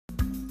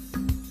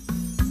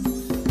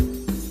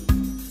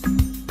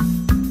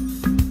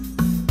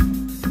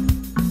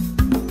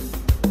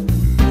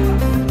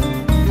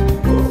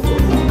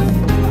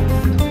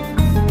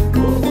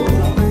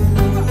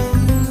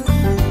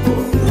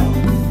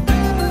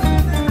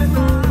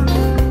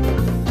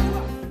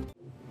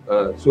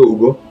So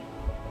Ugo,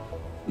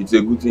 it's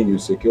a good thing you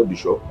secured the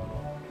shop.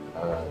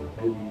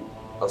 Maybe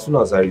as soon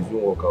as I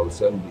resume work, I will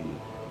send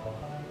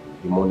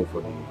the money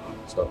for the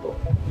startup.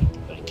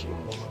 Thank you.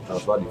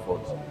 Transfer the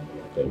funds.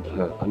 Thank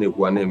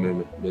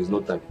you. There's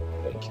no time.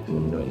 Thank you.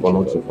 For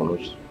nothing.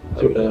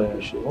 So,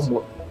 one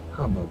more.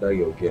 How about that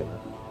your girl?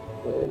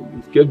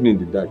 You've kept me in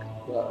the dark.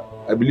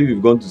 I believe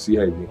you've gone to see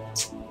her again.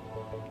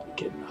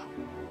 Okay, now.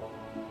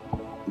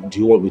 Do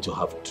you want me to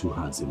have two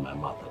hands in my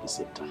mouth at the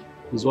same time?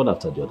 It's one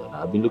after the other.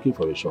 I've been looking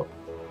for a shop.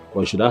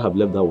 Or should I have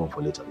left that one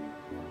for later?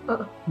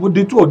 But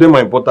the two of them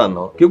are important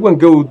now. Can't go and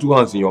get with two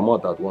hands in your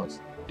mouth at once.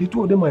 The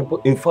two of them are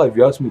important. In fact, if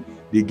you ask me,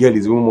 the girl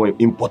is even more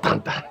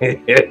important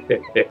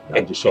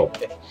than the shop.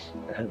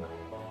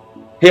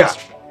 Here,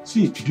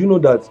 see, do you know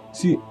that?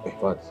 See, in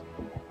fact,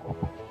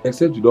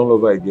 except you don't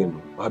love her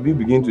again, have you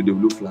begun to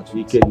develop flat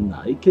feet?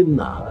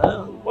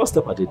 Ikenna. One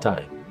step at a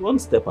time. One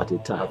step at a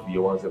time.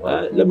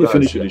 Let me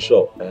finish with the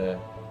shop.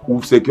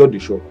 We've secured the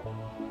shop.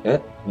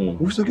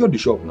 We've secured the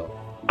shop now.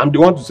 I'm the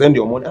one to send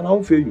your money and I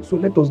won't fail you. So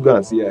let us go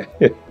and see her.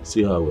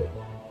 See her where?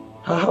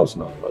 Her house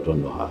now. I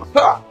don't know her.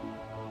 Ha!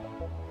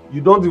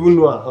 You don't even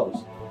know her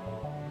house?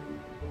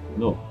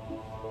 No.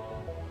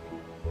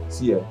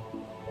 See her.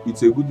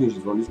 It's a good thing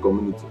she's from this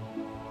community.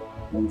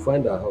 We'll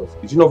find her house.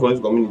 Is she not from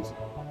this community?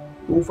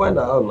 We'll find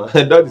her house now.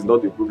 That is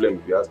not a problem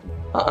if you ask me.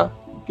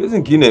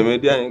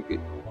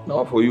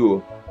 Now for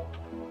you.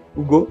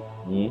 Ugo.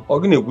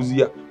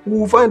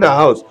 We'll find her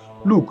house.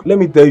 Look, let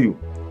me tell you.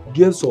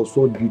 Girls of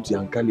sword beauty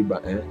and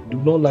caliber do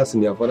not last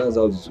in their father's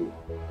house. So.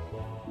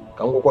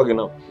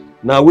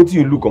 Now wait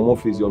till you look on my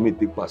face, you may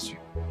take past you.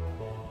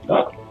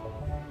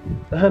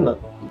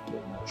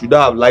 Should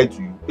I have lied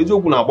to you?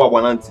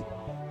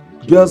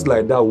 Girls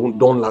like that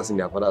don't last in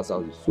their father's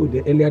houses. So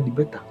the earlier the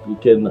better. You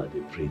cannot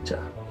the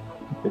preacher.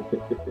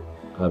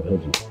 I've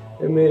heard you.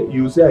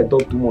 You say I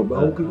talk too much, but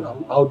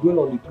I'll dwell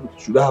on the truth.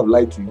 Should I have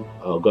lied to you?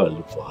 I'll go and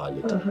look for her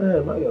later.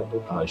 Now you're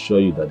talking. I'll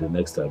assure you that the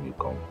next time you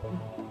come,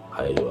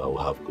 I will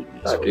have good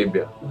news. Okay,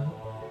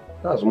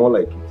 that's more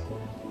like it.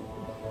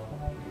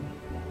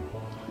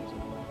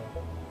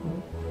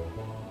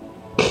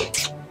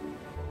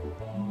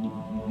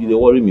 They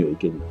worry me,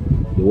 okay?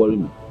 They worry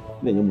me.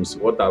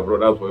 What I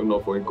brought up for him,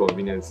 not for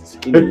inconveniences.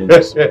 By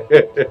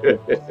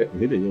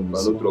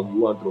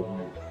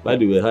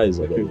the way, how is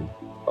it?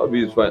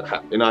 Obi is fine.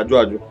 In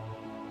Ajo.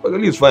 But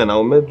it's fine.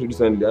 I met to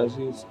recently and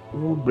she's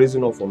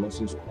bracing up for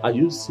nursing school. Are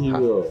you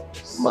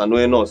serious? Man,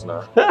 no nurse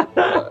now.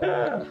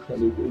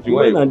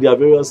 When and their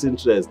various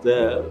interests,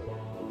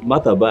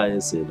 Mataba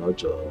is in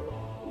Ojo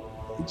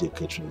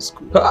catering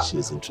school.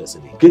 She's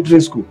interested in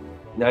catering school.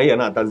 Now you're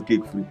not as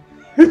cake free.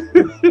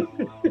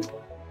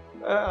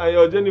 And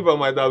your Jennifer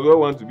might as well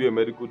want to be a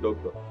medical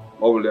doctor.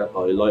 Or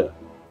a lawyer.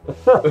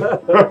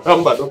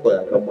 I'm a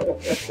doctor.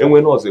 And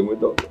we're not saying we're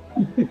doctor.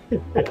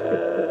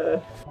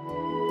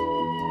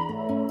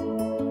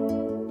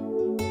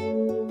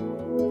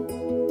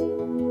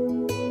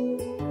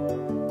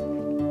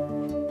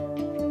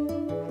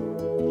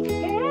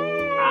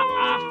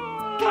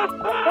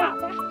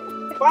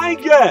 Fine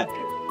girl!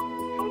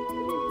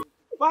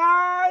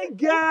 Fine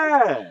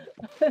girl!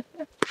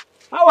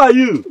 How are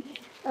you?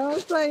 I'm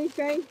fine,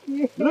 thank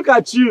you. Look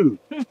at you.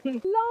 Long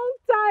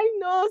time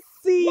no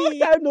see. Long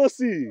time no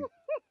see.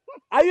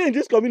 Are you in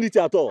this community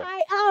at all?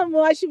 I am.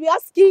 I should be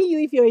asking you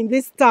if you're in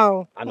this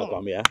town.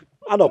 Anokwamia.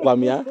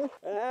 Anokwamia.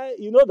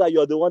 You know that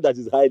you're the one that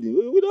is hiding.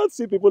 We don't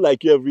see people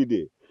like you every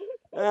day.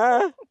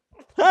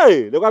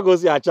 Hey, look at go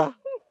see Acha.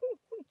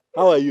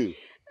 How are you?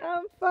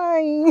 I'm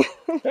fine.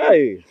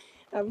 Hey.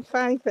 I'm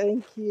fine,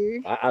 thank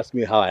you. Ask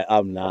me how I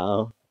am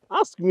now.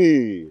 Ask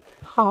me.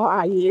 How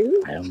are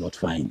you? I am not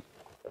fine.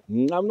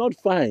 I'm not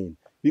fine.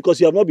 Because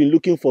you have not been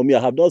looking for me. I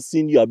have not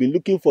seen you. I've been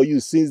looking for you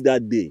since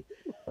that day.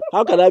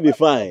 How can I be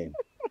fine?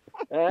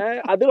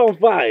 I think I'm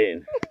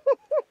fine.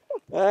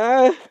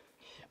 But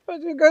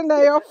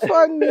you're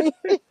funny.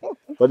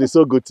 But it's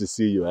so good to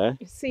see you.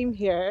 Same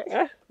here.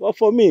 Well,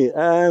 for me,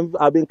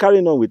 I've been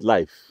carrying on with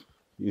life.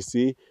 You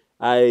see,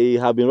 I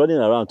have been running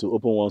around to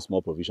open one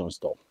small provision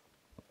store.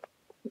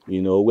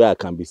 You know, where I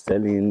can be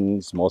selling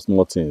small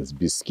things,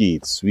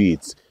 biscuits,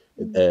 sweets,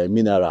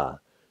 mineral,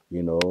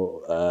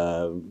 little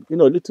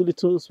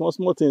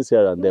small things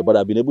here and there. But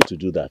I've been able to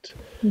do that.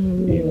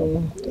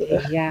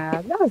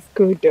 Yeah, that's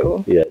good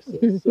though. Yes.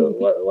 So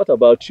what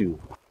about you?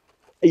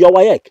 Your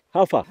WAEC,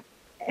 how far?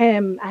 I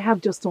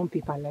have just one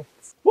paper left.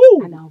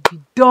 Woo! And I'll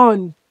be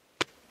done.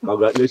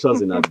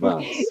 Congratulations in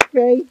advance.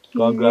 Thank you.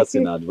 Congrats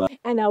in advance.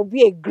 And I'll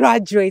be a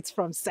graduate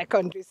from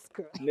secondary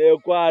school.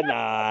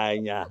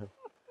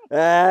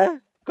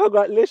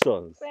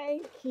 Congratulations.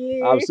 Thank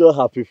you. I'm so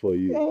happy for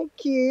you.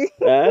 Thank you.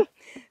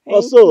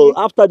 Also,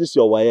 after this,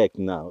 your WAEC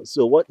now.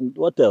 So what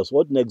else?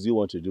 What next do you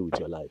want to do with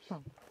your life?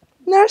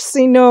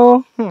 Nursing,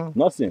 no.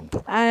 Nursing?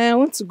 I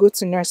want to go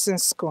to nursing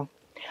school.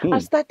 I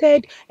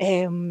started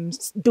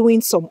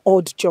doing some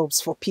odd jobs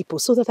for people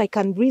so that I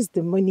can raise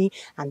the money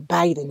and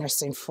buy the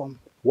nursing form.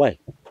 Why?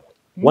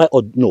 Why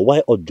odd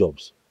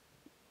jobs?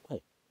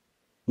 Why?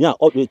 Yeah,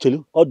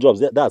 odd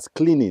jobs. That's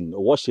cleaning,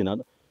 washing,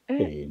 and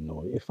hey,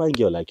 no. A fine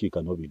girl like you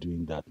cannot be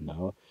doing that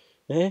now.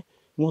 You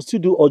must you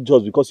do odd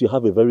jobs because you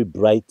have a very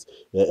bright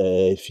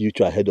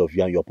future ahead of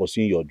you and you're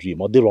pursuing your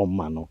dream. Or the wrong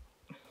man. No?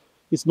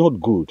 It's not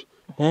good.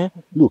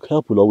 Look,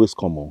 help will always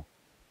come on.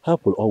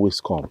 Help will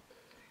always come.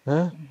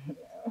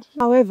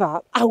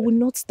 However, I will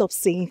not stop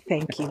saying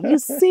thank you. You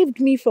saved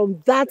me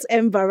from that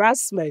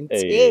embarrassment.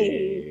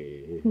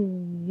 Hey.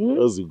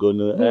 How's it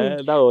gonna?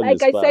 That one like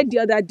is I fast. said the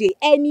other day,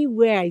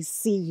 anywhere I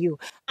see you,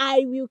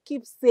 I will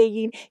keep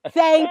saying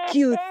thank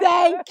you,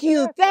 thank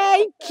you,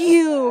 thank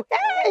you.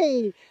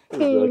 Hey! It's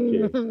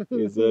okay.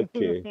 It's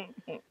okay.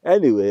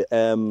 Anyway,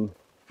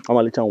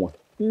 Amalichanwa.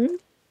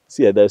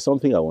 See, there's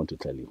something I want to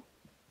tell you.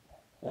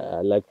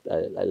 I like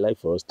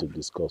for us to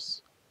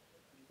discuss.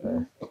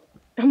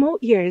 I'm all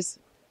ears.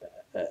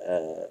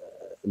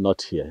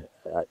 Not here.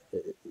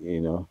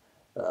 We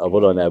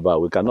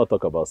cannot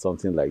talk about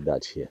something like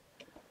that here.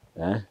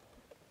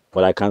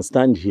 But I can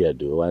stand here,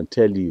 though, and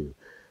tell you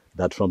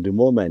that from the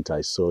moment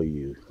I saw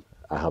you,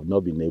 I have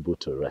not been able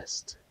to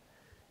rest.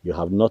 You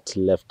have not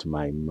left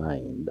my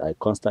mind. I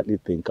constantly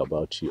think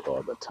about you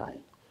all the time.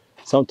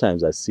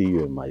 Sometimes I see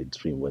you in my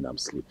dream when I'm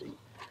sleeping.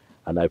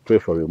 And I pray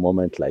for a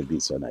moment like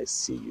this when I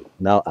see you.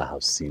 Now I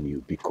have seen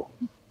you, Biko.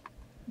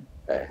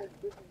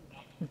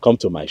 Come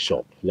to my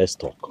shop. Let's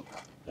talk.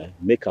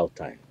 Make out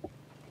time.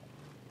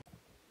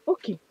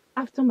 Okay.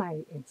 After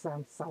my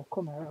exams, I'll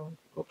come around.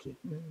 Okay.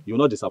 You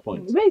will not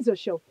disappoint. Where is your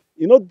shop?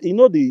 You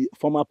know the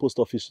former post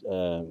office.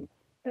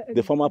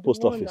 The former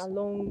post office.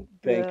 Along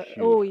Thank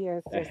you. Oh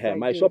yes.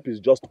 My shop is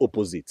just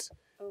opposite.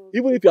 Okay.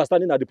 Even if you are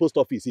standing at the post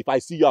office, if I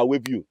see you, I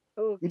wave you.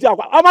 Okay.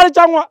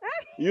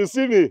 You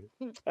see me?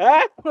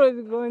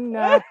 What's going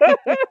on?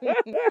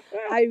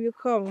 I will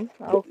come.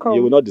 I'll come.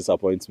 You will not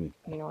disappoint me.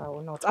 No, I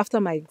will not. After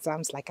my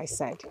exams, like I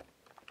said.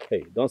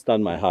 Hey, don't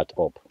stand my heart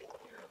up.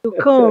 You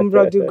come,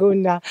 brother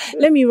Gona.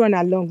 Let me run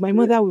along. My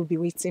mother will be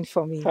waiting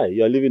for me. Hi,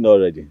 you're leaving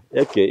already.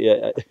 Okay,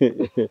 yeah.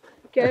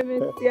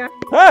 Kevin, yeah.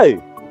 Hey!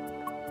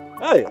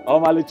 Hey,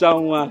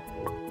 Omali-chanwa.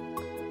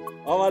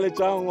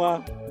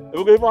 Omali-chanwa.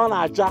 You go on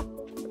acha.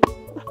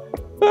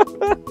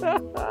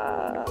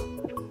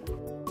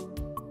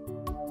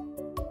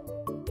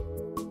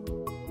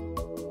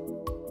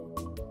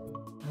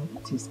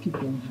 Just keep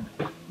going.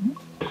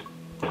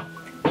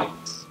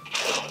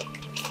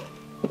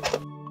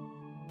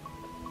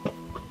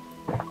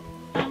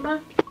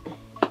 Mama.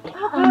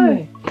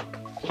 Hi.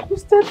 You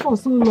stayed for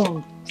so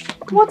long.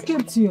 What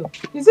kept you?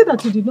 Is it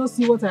that you did not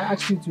see what I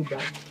asked you to do?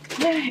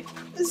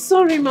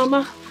 Sorry,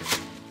 Mama.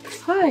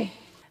 Hi.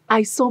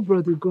 I saw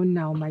Brother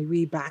Gona on my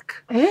way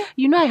back.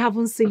 You know I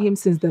haven't seen him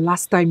since the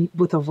last time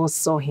both of us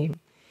saw him.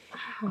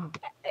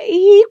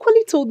 He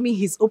equally told me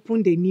he's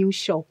opened a new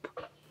shop.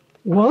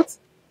 What?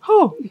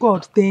 Oh,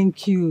 God,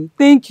 thank you.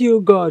 Thank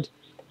you, God.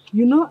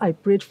 You know, I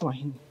prayed for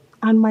him,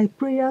 and my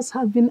prayers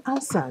have been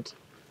answered.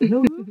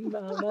 No.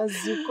 Mama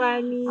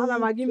Zukwani.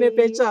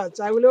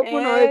 I will open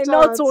our church.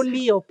 Not only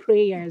your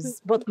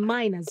prayers, but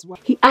mine as well.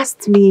 He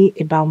asked me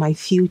about my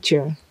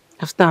future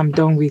after I'm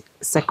done with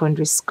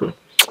secondary school.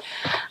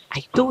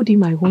 I told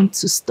him I want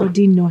to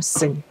study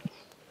nursing.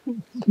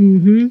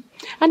 And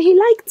he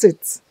liked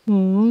it.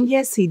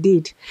 Yes, he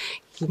did.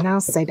 He now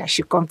said I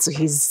should come to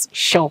his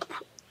shop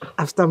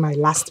after my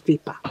last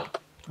paper.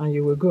 And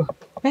you will go?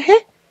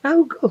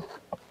 I'll go.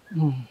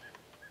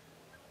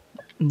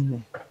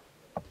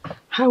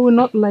 I would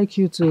not like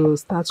you to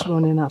start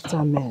running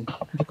after men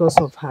because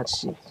of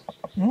hardship.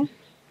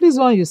 This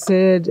one you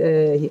said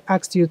he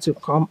asked you to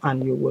come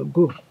and you will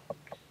go.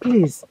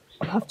 Please,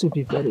 you have to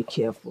be very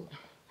careful.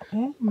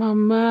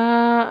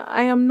 Mama,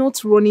 I am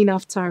not running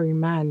after a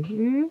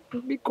man.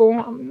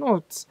 Because I'm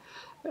not.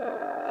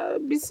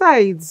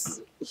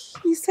 Besides,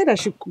 he said I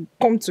should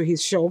come to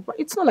his shop.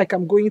 It's not like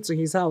I'm going to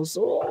his house.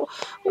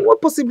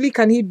 What possibly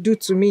can he do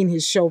to me in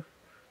his shop?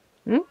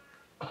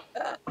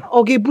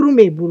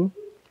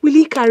 Will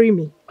he carry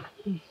me?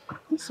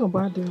 It's so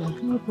bad,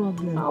 no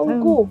problem.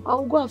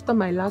 I'll go after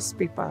my last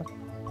paper.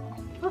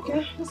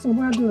 Okay, that's so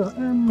bad. Go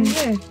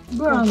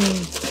and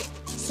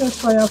set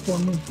fire for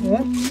me.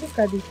 Look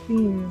at the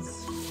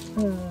things.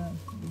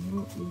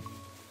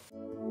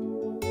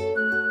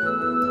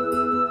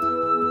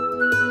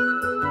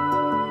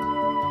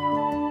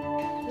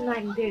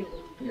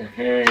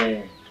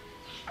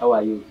 How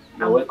are you?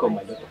 You're welcome,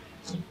 my daughter.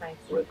 I'm fine.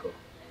 Welcome.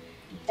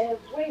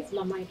 Where is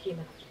Mama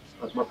Ikena?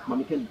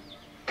 Mama Ikena.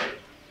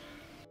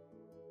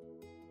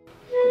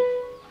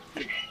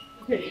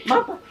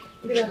 Mama.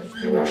 Good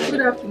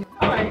afternoon.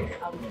 How are you?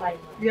 I'm fine.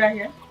 You are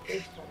here?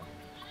 Yes,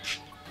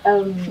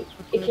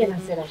 Ikena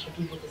said I should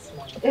give you this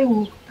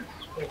money.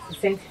 Yes, he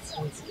sent his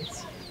phone to get you.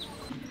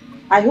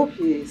 I hope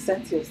he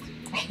sent yours.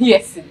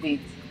 Yes, he did.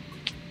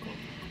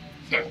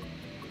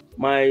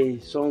 My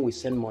son will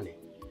send money,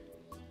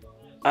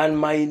 and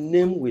my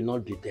name will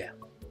not be there.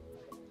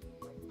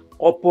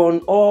 Upon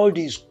all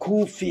the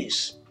school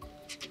fees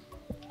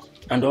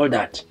and all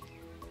that.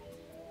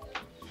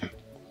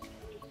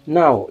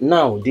 Now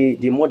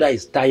the mother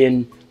is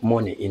tying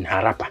money in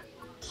her wrapper.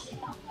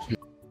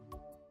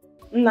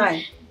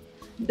 Nine.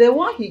 The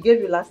one he gave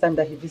you last time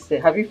that he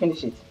visited, have you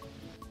finished it?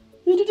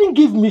 You didn't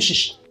give me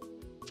shish.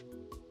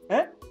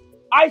 Eh?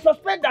 I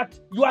suspect that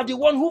you are the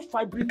one who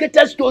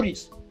fabricated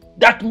stories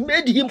that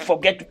made him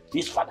forget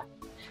his father.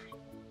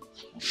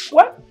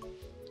 Well,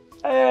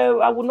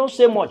 I will not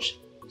say much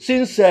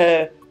since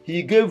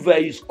he gave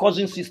his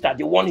cousin sister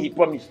the one he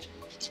promised.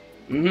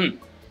 No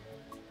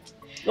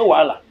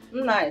wahala.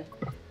 Nine.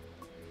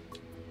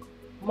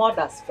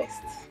 Mothers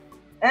first.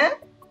 Eh?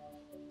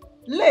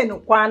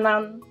 Lenu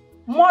Kwanan.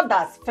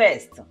 Mothers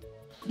first.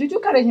 Did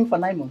you carry him for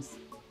 9 months?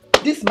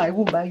 This my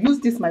womb. I use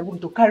this my womb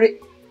to carry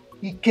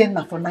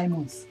Ikenna for 9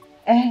 months.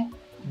 Eh?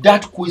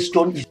 That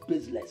question is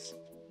baseless.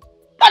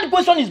 That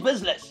question is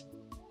baseless.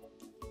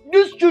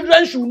 These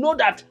children should know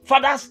that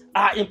fathers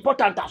are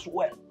important as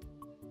well.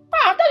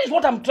 That is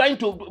what I'm trying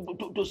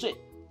to say.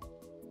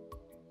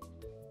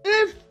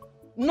 If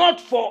not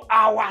for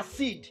our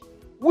seed,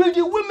 will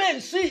the women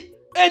see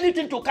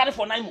anything to carry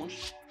for 9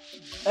 months?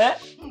 Eh?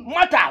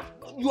 Mata,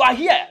 you are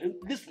here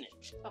listening.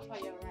 Papa,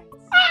 you're right.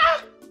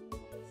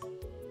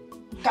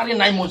 Carry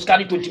 9 months,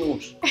 carry 20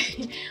 months.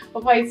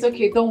 Papa, it's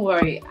okay, don't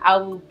worry. I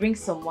will bring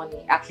some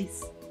money at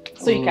least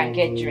so you can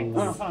get drinks.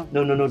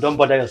 No, don't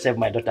bother yourself,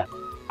 my daughter.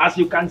 As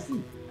you can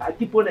see, I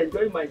keep on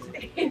enjoying myself.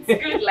 It's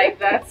good like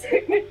that.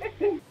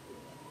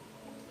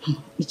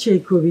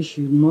 Ichikobi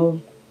should not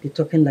be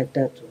talking like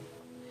that.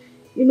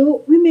 You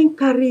know, women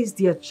carries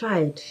their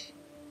child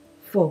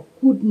for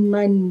good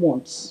 9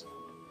 months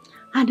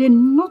and they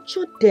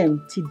nurture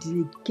them till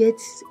they get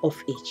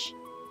of age.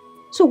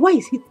 So why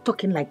is he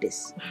talking like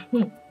this?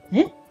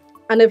 Eh?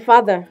 And a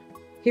father,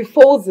 he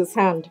folds his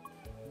hand.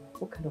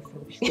 What kind of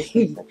rubbish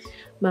is that?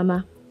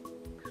 Mama,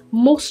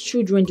 most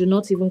children do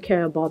not even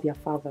care about their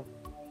father.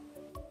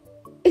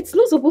 It's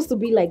not supposed to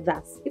be like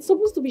that. It's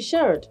supposed to be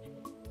shared.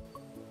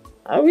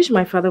 I wish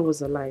my father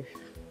was alive.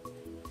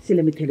 See,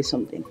 let me tell you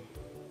something.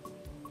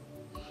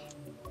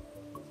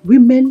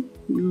 Women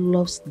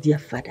loves their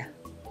father,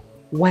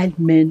 while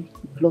men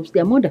loves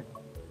their mother.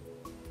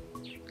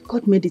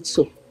 God made it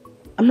so.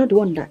 I'm not the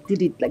one that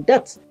did it like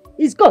that.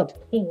 It's God.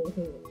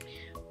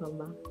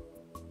 Mama,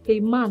 a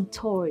man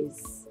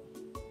toys.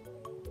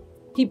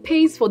 He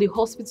pays for the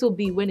hospital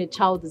bill when a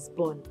child is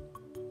born.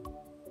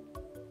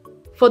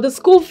 For the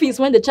school fees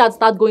when the child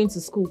starts going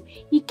to school.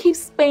 He keeps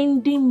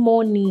spending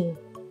money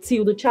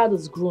till the child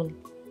is grown.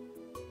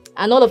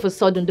 And all of a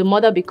sudden, the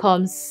mother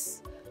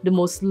becomes the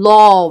most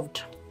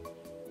loved.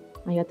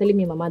 And you're telling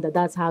me, Mama, that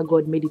that's how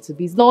God made it to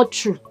be. It's not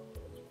true.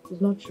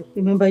 It's not true.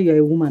 Remember, you're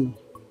a woman.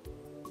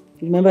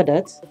 You remember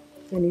that?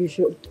 Then you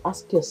should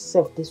ask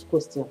yourself this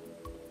question.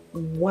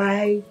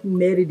 Why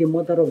Mary, the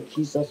mother of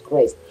Jesus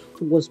Christ,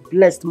 who was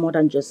blessed more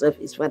than Joseph,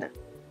 his father?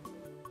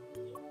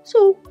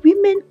 So,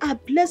 women are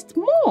blessed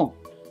more.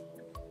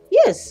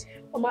 Yes.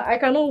 Mama, I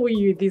cannot win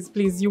you this,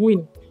 please. You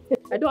win.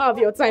 I don't have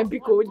your time,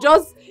 Pico.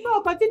 Just... No,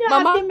 continue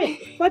Mama, asking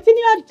me.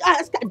 Continue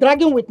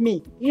dragging with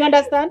me. You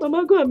understand?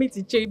 Mama, go and meet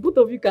Iche. Both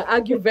of you can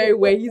argue very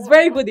well. He's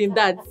very good in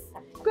that.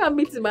 Go and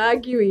meet him and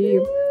argue with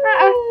him.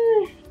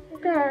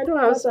 Okay, I don't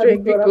have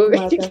strength, Pico.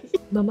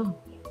 Mama,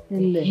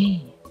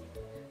 hey,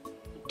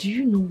 do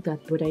you know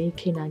that Brother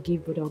Ikenna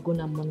gave Brother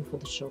Ogona money for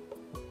the shop?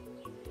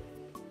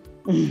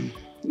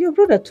 Your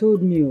brother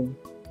told me,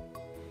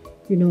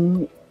 you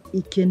know,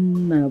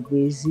 Ikenna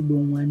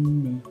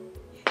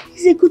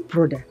he's a good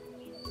brother.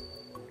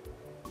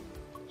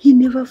 He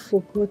never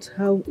forgot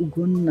how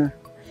Ugonna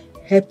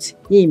helped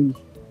him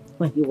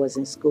when he was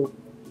in school.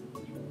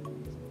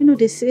 You know,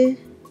 they say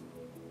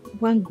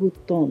one good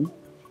turn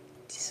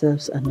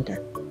deserves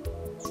another.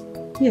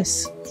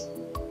 Yes.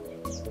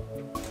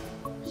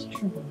 It's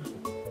true.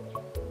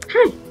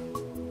 Hi.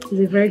 He's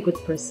a very good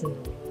person.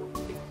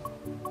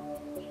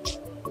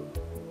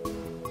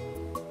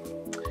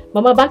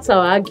 Mama, back to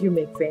our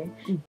argument, eh?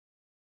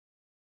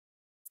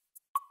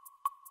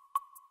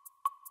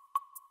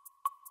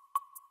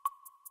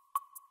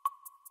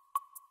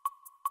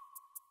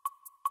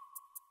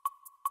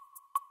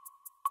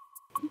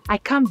 I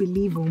can't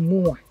believe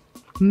Umua,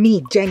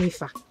 me,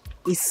 Jennifer,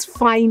 is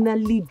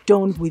finally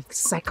done with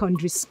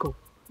secondary school.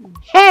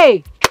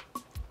 Hey!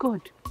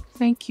 God,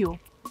 thank you.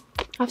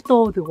 After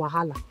all the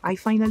wahala, I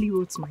finally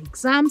wrote my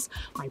exams,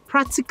 my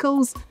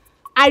practicals.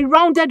 I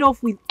rounded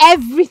off with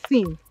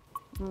everything.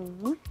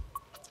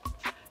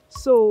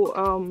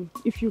 So,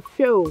 if you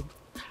fail,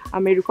 I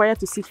may require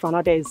to sit for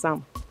another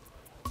exam.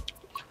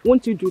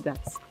 Won't you do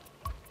that?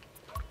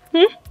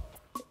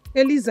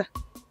 Eliza,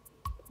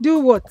 do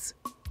what?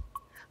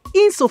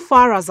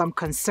 Insofar as I'm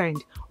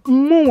concerned,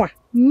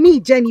 me,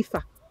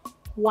 Jennifer,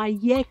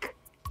 WAEC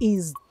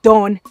is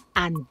done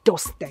and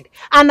dusted.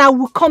 And I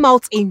will come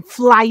out in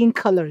flying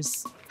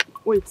colors.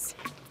 Wait.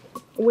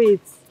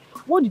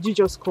 What did you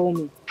just call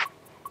me?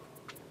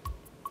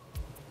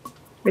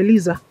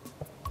 Eliza,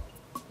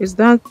 is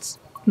that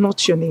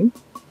not your name?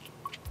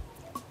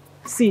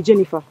 See,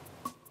 Jennifer,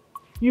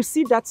 you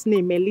see that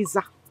name,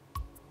 Eliza?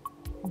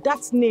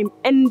 That name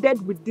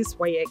ended with this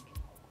WAEC.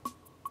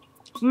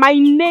 My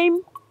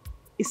name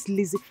is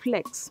Lizzie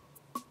Flex.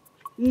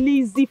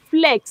 Lizzie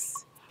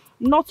Flex.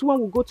 Not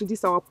when we go to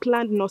this our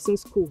planned nursing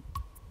school.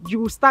 you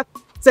will start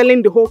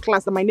telling the whole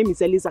class that my name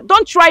is Eliza.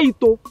 Don't try it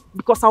though,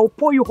 because I will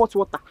pour you hot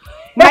water.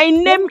 My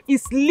name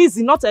is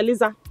Lizzie, not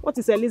Eliza. What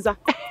is Eliza?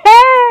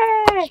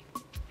 Hey!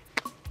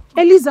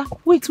 Eliza,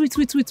 wait.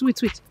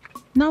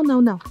 Now,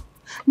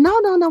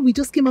 we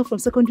just came out from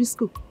secondary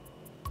school.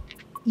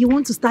 You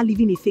want to start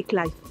living a fake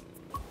life?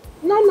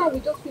 Now, we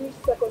just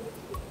finished secondary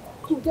school.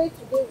 Today,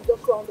 we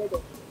just rounded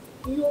up.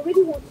 You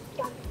already want to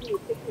start living a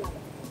fake life.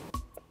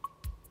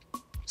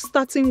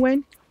 Starting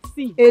when?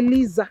 See,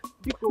 Eliza.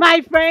 Biko.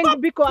 My friend,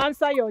 Biko,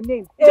 answer your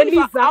name.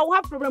 Eliza, I will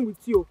have problem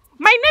with you.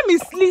 My name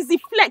is Lizzie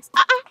Flex.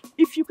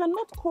 If you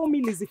cannot call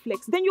me Lizzie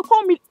Flex, then you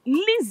call me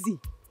Lizzie.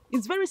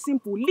 It's very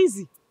simple,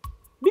 Lizzie.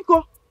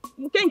 Biko,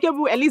 you can't give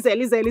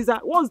Eliza.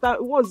 What's that?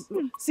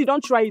 See,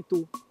 don't try it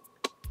too.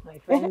 My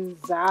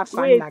friends are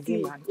Wait.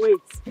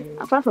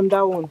 Mm. Apart from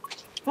that one,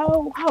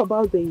 how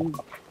about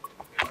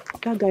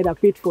that guy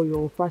that paid for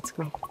your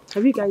practical?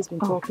 Have you guys been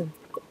talking?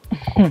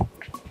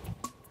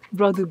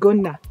 Brother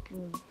Gonna.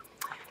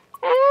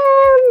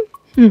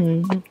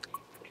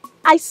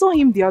 I saw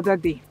him the other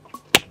day.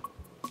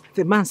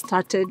 The man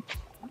started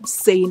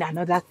saying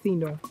another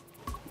thing.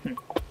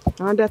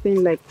 Another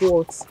thing like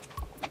what?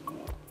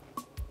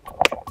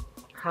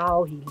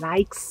 How he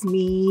likes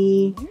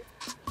me,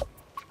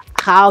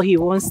 how he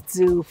wants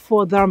to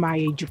further my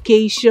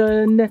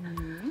education,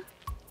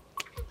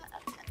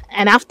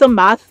 and after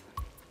math,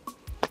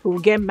 we'll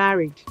get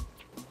married.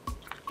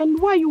 And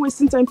why are you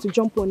wasting time to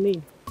jump on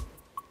him?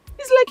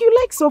 It's like you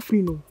like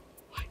suffering.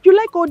 You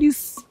like all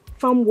this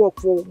farm work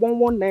for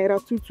 1 naira,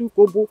 2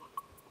 kobo.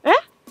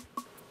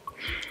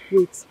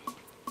 Wait.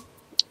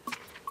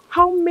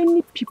 How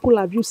many people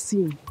have you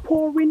seen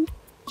pouring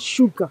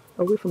sugar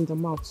away from the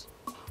mouth?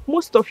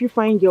 Most of you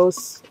fine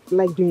girls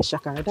like doing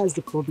shakara. That's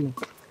the problem.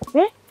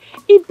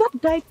 If that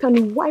guy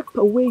can wipe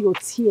away your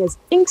tears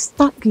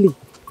instantly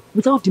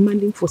without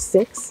demanding for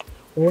sex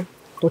or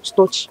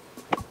touch,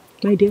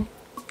 my dear,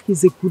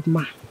 he's a good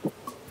man.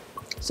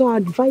 So I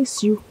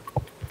advise you,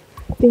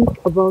 think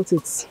about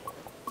it.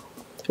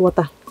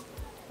 Water.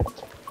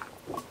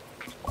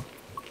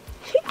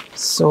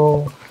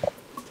 So,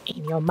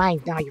 in your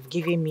mind now, you've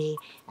given me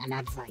an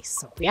advice,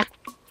 so yeah?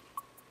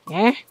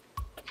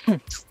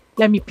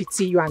 Let me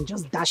pity you and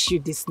just dash you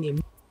this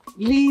name.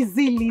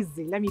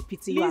 Lizzie. Let me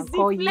pity you and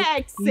call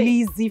Flex. you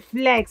Lizzie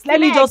Flex. Let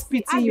me just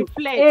pity you.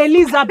 Flex.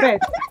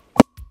 Elizabeth.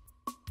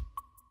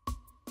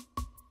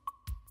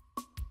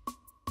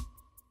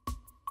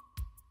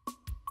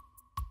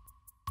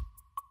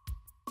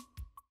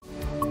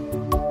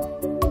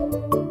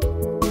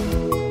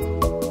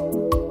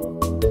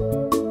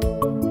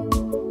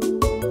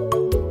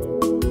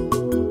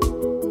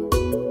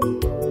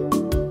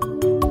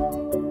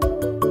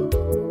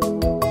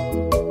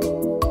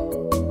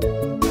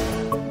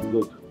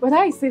 But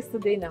how is sales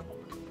today now?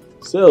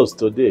 Sales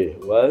today,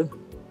 well,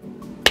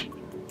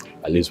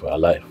 at least we're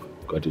alive.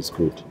 God is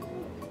good.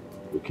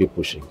 We keep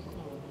pushing.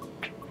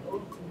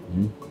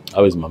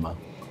 How is Mama?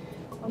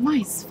 Mama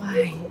is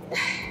fine.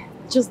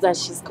 Just that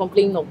she's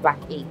complaining of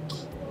backache.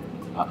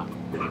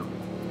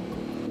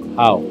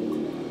 How?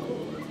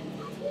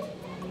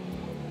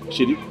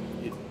 You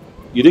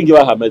didn't give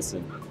her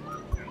medicine?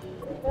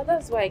 Well,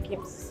 that's why I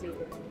came to see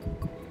you.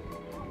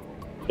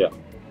 Yeah.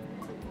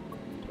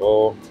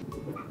 Oh.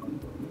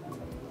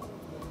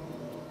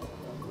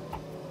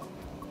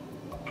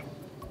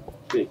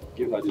 Hey,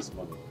 give her this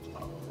money.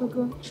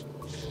 Okay.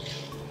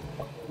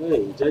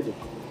 Hey, Jaji.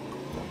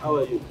 How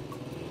are you?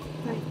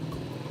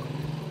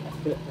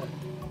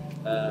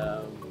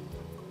 Hi.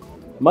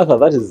 Martha,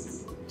 that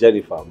is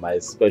Jennifer, my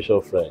special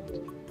friend.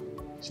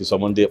 She's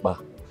from Mondepa.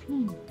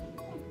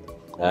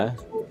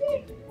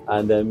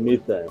 And then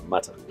meet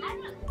Martha.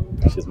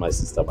 She's my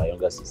sister, my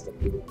younger sister.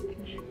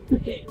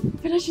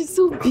 But she's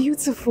so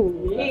beautiful.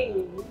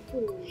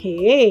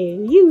 Hey,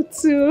 you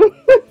too.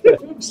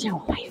 She's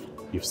your wife.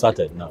 You've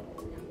started now.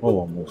 One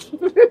more move.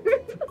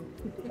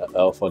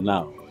 For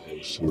now,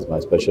 she's my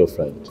special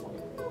friend.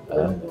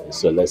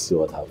 So let's see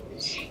what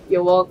happens.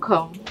 You're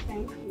welcome.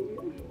 Thank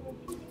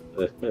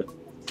you.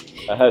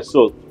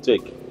 So,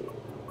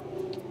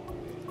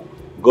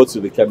 go to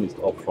the chemist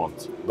up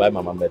front, buy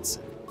Mama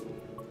medicine.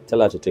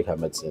 Tell her to take her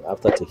medicine.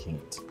 After taking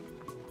it,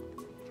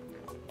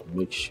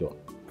 make sure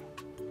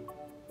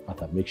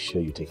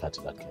you take her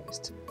to that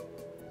chemist.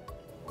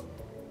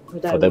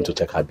 For them to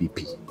check her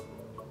BP.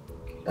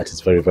 That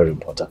is very, very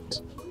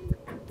important.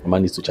 Mama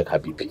needs to check her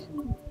BP.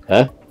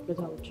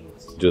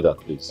 Do that,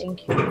 please.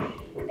 Thank you.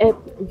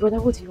 Brother,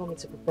 what do you want me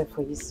to prepare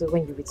for you so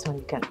when you return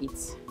you can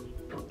eat?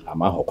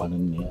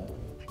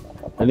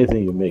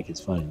 Anything you make is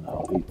fine.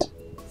 I'll eat.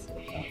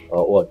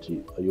 Or what?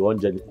 You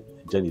want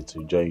Jenny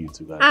to join you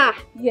to go?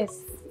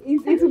 Yes.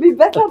 It will be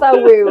better that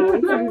way. It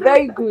will be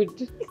very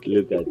good.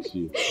 Look at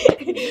you.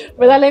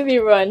 Brother, let me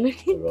run.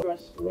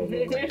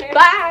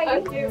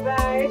 Bye. Okay,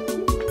 bye.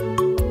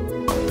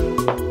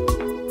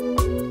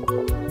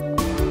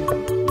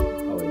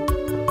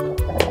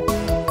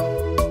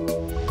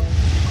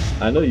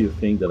 I know you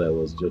think that I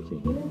was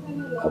joking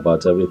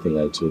about everything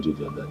I told you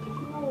the other day.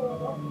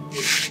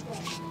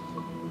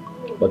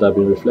 But I've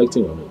been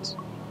reflecting on it.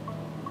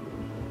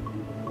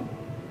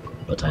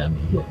 But I am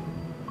here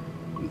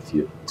with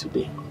you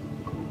today.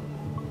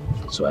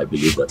 So I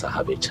believe that I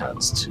have a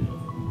chance to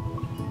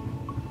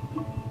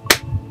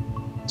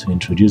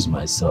introduce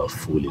myself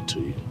fully to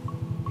you.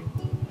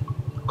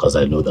 Because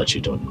I know that you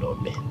don't know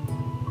me.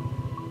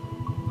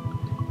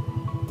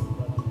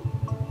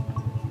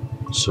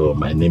 So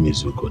my name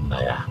is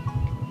Ugonnaya.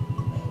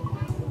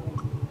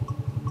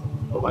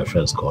 But my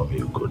friends call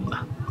me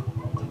Ugonna.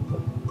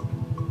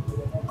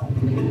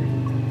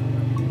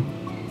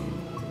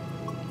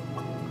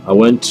 I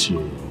went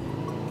to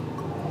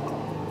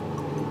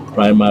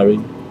primary,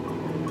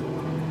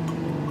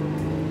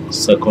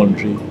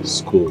 secondary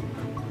school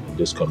in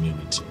this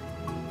community.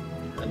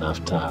 And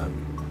after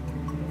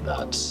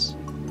that,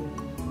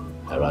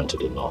 I ran to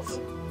the north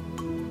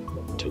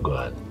to go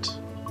and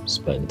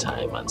spend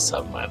time and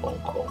serve my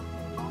uncle.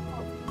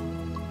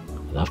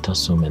 And after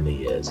so many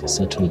years, he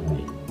settled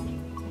me.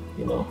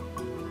 You know,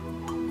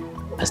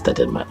 I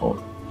started my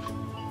own.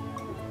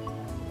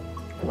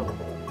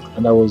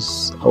 And I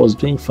was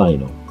doing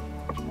fine,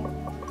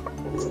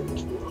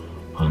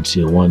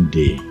 until one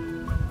day,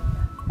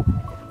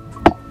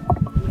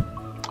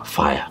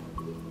 fire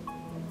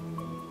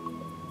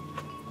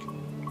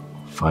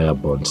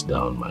burnt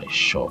down my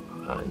shop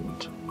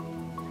and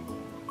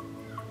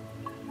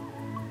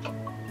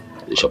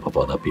the shop of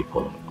other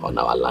people on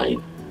our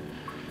line.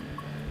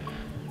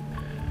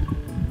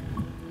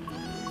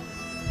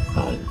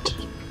 And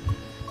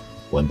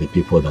when the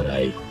people that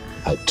I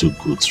took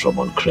goods from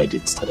on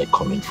credit started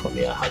coming for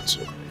me, I had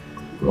to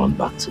run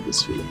back to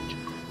this village.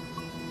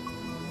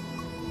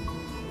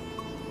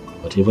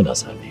 But even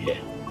as I'm here,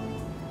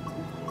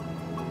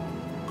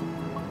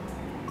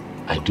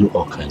 I do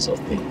all kinds of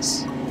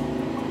things.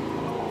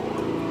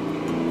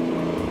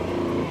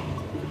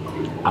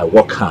 I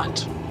work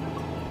hard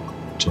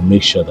to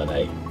make sure that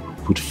I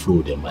put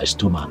food in my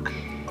stomach,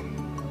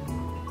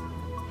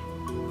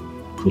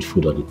 put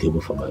food on the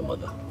table for my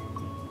mother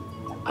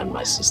and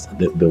my sister,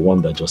 the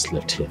one that just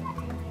left here.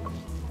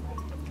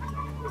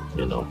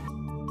 You know.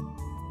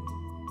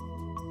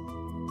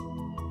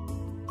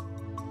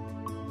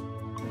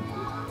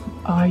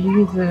 Are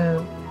you the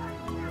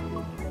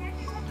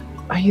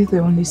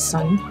only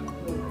son?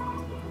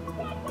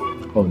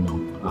 Oh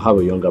no, I have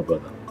a younger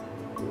brother.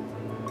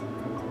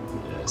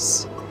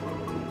 Yes.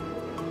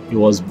 He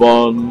was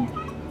born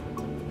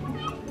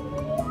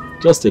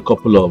just a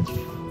couple of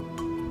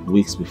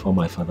weeks before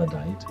my father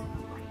died.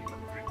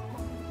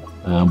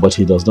 But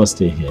he does not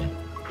stay here.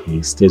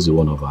 He stays with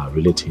one of our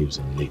relatives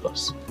in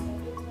Lagos,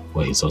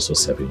 where he's also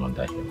serving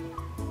under him.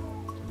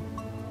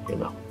 You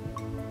know.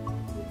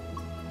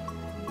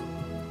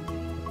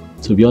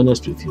 To be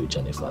honest with you,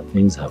 Jennifer,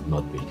 things have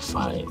not been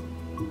fine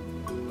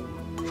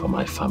for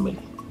my family.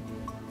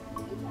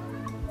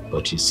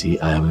 But you see,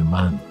 I am a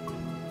man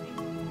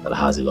that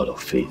has a lot of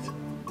faith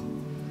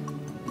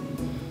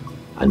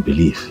and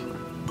belief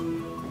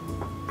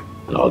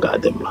in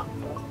Ogadema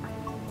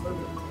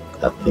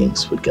that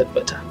things would get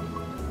better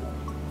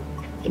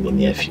in the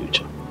near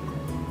future.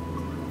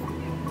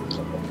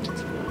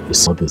 I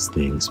saw these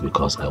things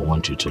because I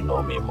want you to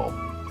know me more,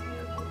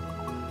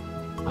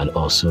 and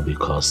also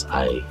because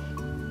I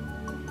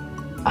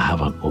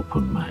have an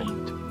open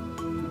mind.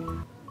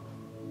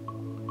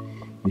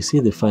 You see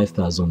the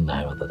 5,000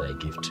 naira that I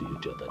gave to you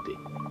the other day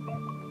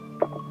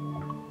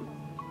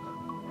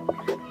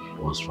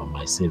was from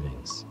my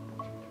savings.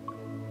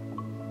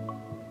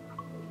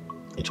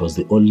 It was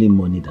the only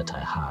money that I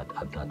had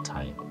at that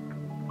time,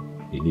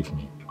 believe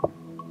me.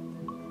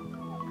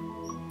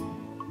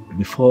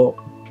 Before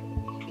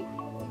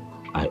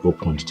I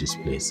opened this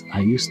place,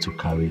 I used to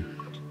carry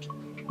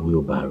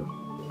wheelbarrow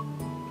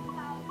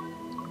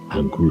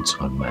and goods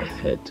on my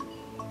head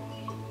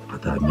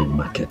at the main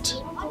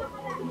market,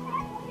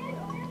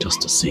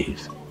 just to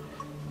save,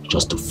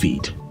 just to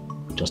feed,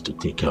 just to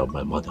take care of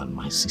my mother and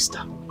my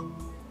sister.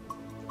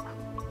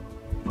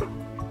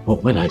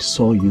 But when I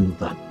saw you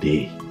that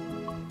day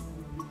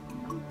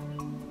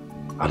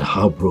and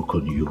how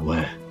broken you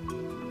were,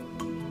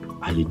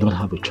 I did not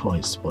have a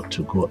choice but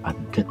to go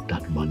and get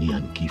that money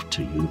and give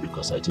to you,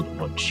 because I didn't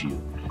want you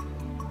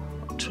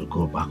to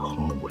go back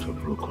home with a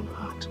broken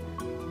heart.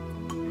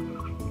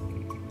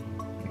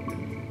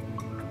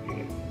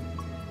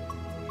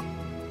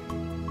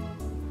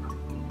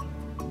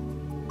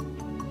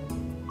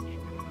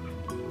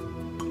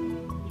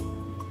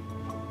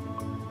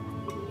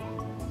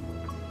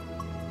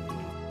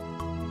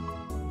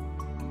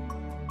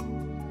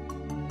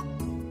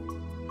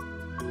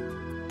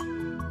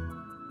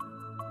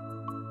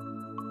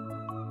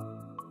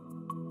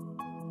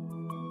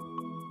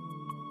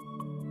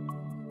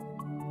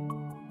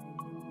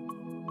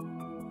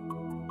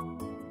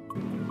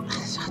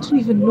 I don't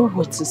even know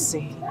what to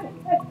say.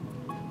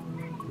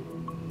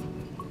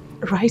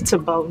 Right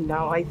about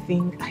now, I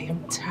think I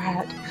am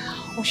tired.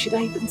 Or should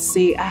I even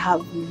say I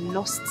have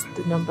lost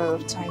the number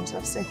of times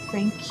I've said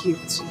thank you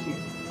to you.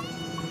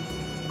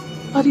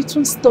 But it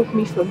won't stop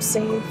me from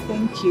saying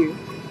thank you.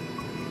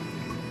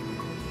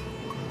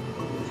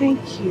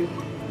 Thank you.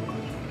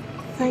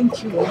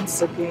 Thank you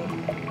once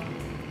again.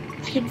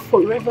 I am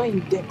forever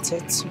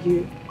indebted to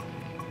you.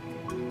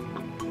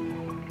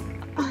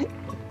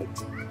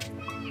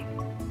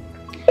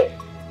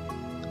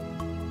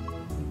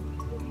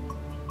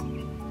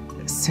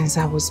 Since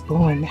I was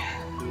born,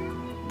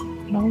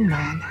 no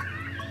man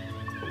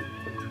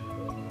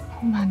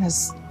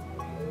has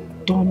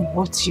done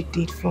what you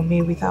did for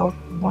me without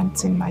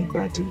wanting my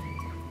body,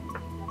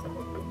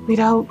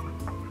 without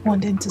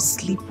wanting to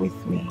sleep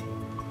with me.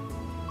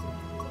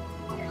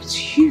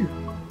 But you,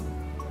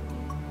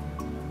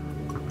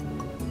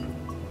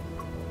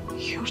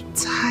 your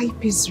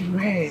type is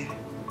rare.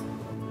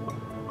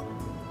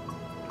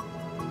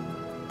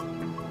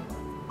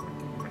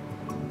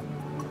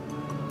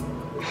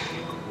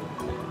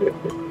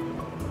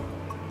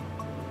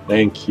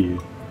 Thank you.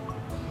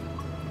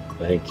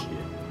 Thank you.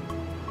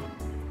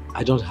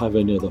 I don't have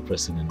any other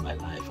person in my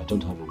life. I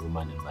don't have a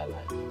woman in my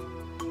life.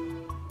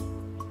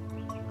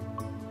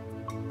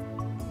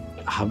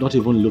 I have not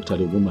even looked at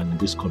a woman in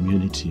this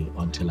community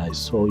until I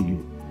saw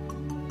you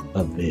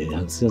that day.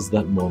 And since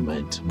that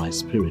moment, my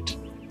spirit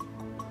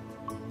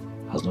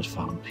has not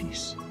found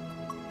peace.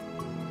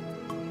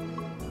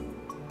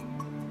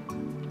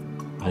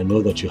 I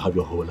know that you have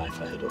your whole life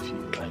ahead of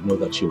you. I know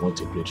that you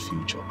want a great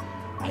future.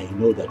 I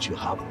know that you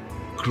have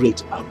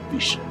great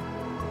ambition.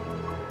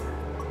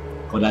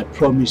 But I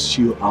promise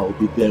you I will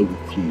be there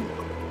with you.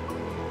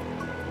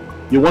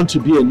 You want to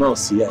be a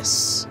nurse?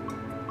 Yes.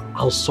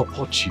 I'll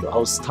support you.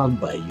 I'll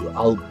stand by you.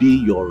 I'll be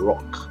your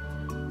rock.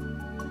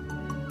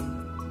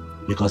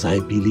 Because I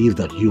believe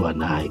that you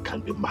and I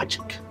can be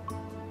magic.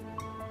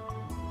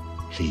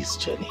 Please,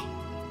 Jenny.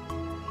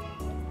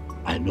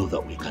 I know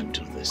that we can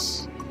do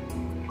this.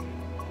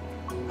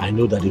 I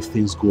know that if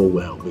things go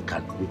well, we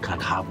can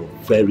have a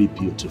very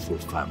beautiful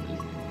family.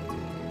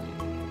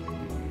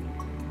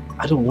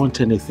 I don't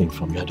want anything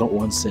from you. I don't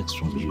want sex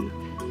from you.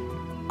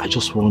 I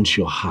just want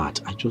your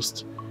heart. I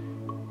just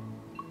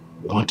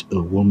want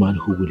a woman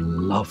who will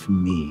love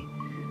me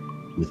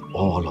with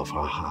all of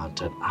her heart,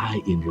 and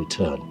I, in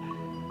return,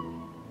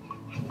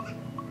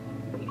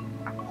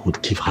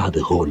 would give her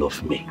the whole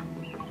of me.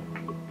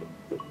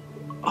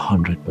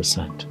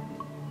 100%.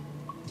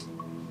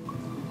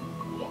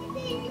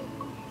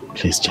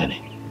 Please, Jenny.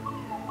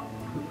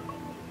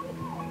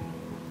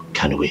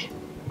 Can we?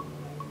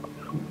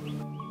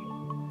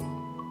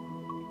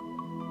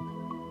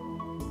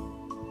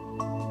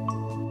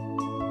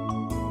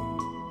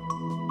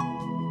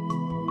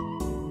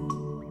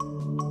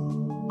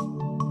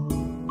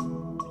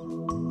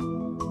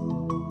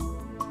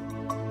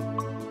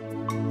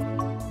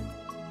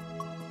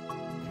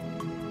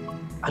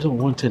 I don't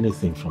want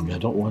anything from you. I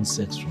don't want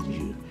sex from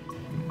you.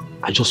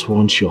 I just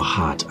want your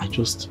heart. I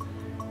just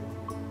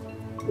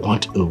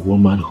want a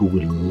woman who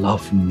will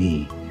love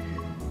me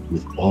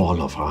with all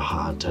of her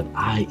heart, and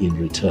I, in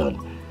return,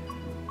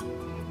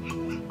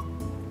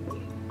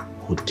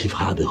 would give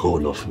her the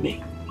whole of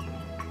me.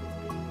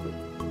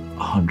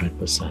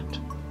 100%.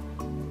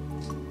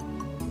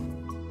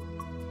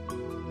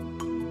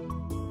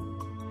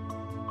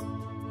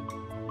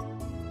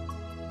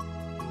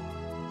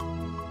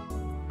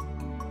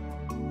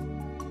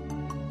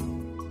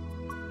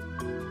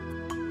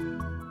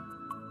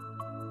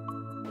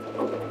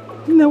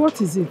 What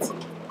is it?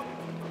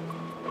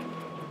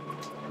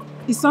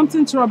 Is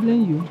something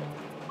troubling you?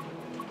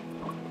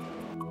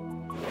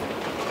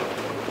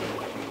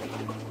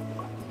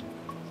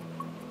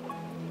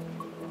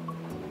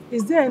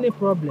 Is there any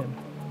problem?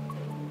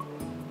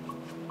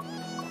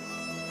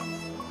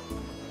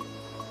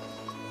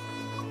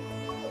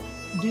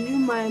 Do you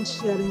mind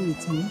sharing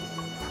with me?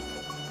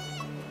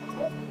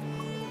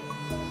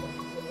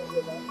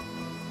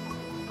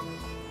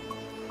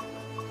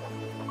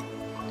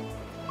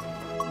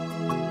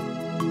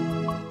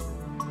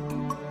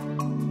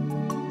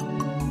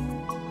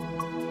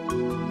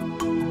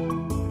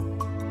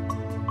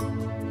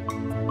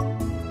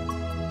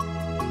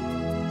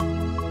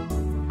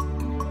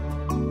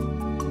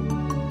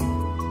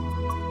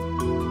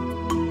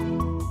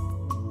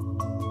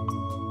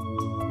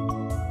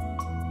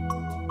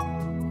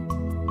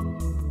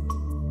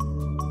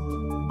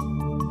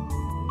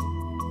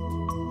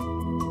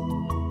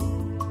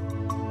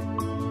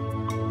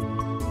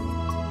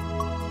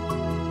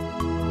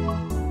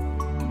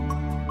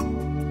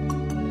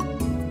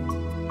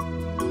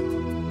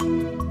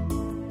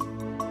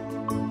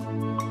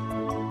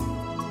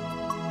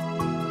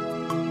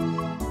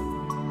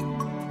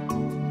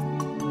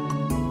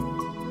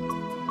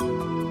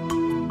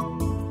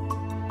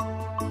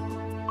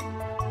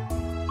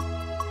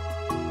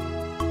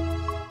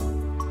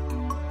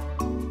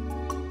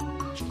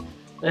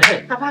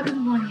 Papa, good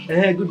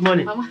morning. Good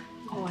morning. Mama,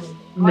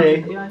 good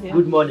morning.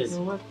 Good morning.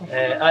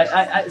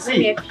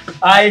 See,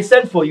 I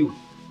sent for you.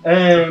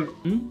 I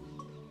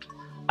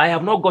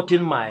have not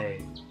gotten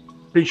my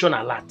pension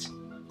alert.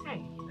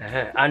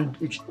 And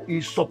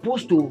it's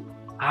supposed to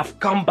have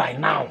come by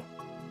now.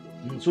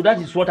 So that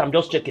is what I'm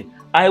just checking.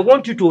 I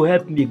want you to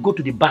help me go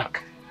to the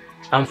bank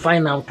and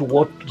find out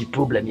what the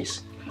problem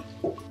is.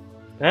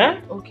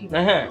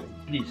 Okay.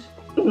 Please.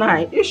 Nah,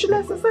 you should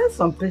exercise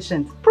some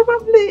patience.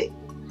 Probably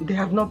they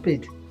have not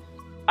paid.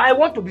 I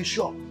want to be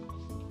sure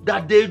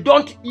that they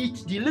don't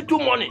eat the little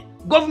money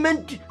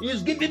government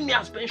is giving me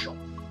as pension.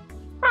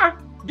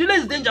 Delay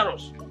is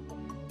dangerous.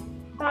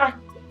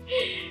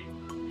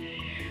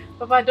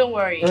 Papa, don't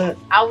worry.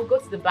 I will go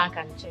to the bank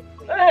and check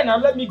for you. Hey, now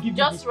let me give you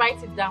Just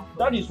write it down.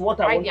 That is what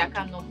I want. Write the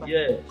account number.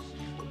 Yes.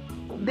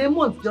 The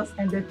month just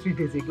ended 3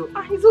 days ago.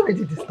 He's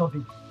already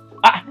disturbing.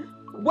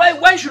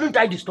 Why shouldn't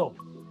I disturb?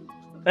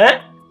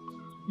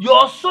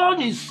 Your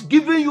son is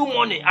giving you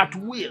money at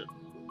will,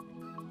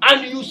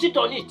 and you sit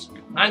on it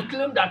and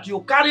claim that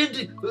you carried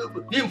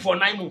him for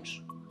 9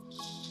 months.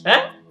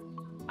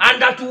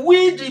 And that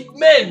we, the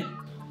men,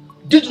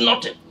 did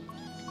nothing.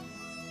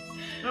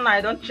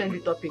 No, don't change the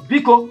topic.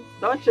 Biko,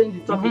 don't change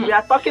the topic. We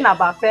are talking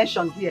about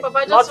pension here,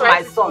 Papa, not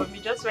my son. For me.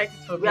 Just write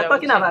it for me. We are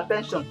talking about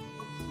pension.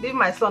 Leave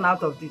my son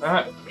out of this.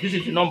 This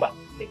is the number.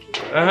 Thank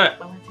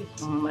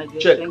you. My dear,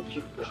 check. Thank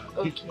you.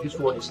 Okay. This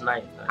one is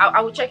 9.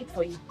 I will check it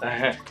for you.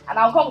 And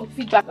I'll come with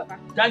feedback, Papa.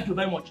 Thank you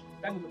very much.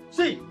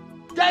 See,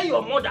 tell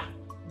your mother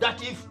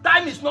that if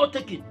time is not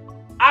taken,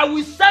 I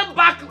will send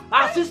back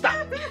her sister.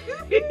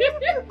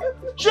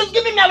 She's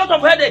giving me a lot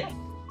of headache.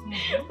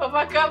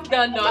 Papa, calm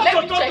down now.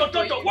 Let me check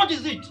for you. What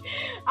is it?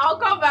 I'll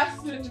come back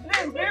soon.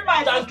 Please bring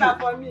my sister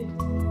for me.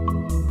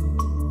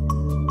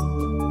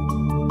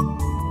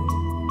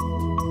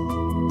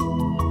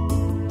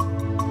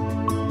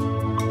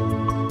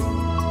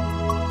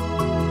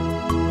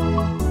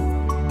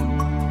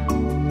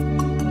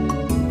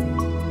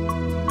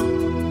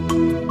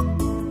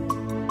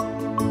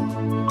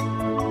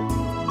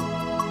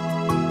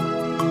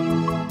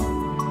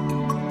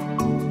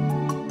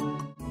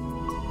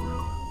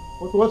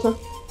 What's that?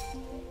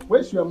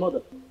 Where's your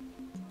mother?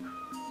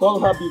 Call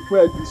her before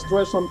I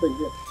destroy something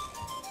here.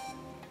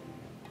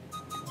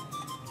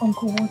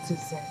 Uncle, what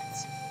is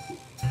it?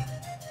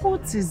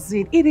 What is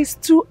it? It is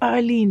too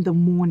early in the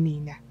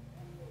morning.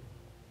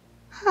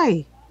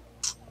 Hi.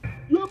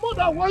 Your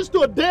mother wants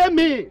to dare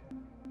me.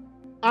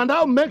 And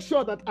I'll make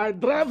sure that I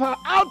drive her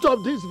out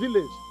of this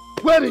village.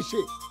 Where is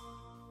she?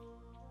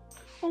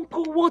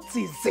 Uncle, what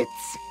is it?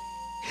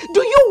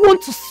 Do you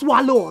want to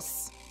swallow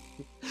us?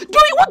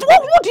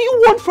 What do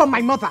you want from my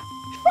mother?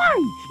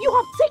 Fine, you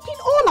have taken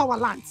all our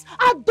lands.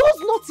 Are those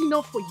not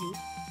enough for you?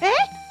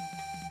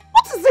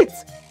 What is it?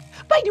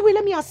 By the way,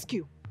 let me ask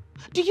you.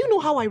 Do you know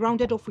how I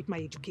rounded off with my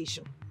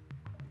education?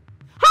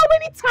 How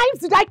many times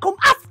did I come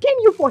asking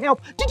you for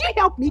help? Did you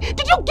help me?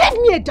 Did you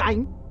give me a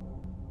dime?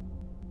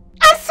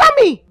 Answer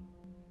me!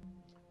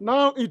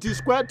 Now it is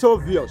quite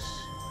obvious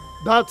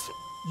that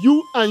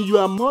you and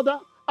your mother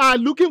are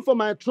looking for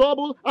my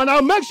trouble, and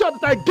I'll make sure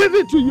that I give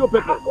it to you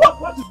people.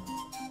 What is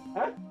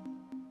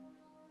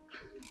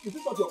Is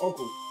this not your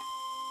uncle?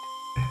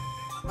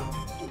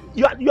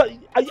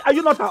 Are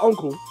you not her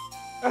uncle?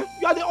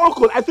 You are the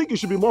uncle. I think you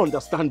should be more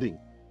understanding.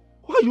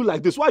 Why are you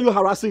like this? Why are you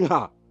harassing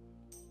her?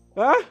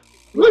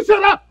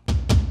 Listen up!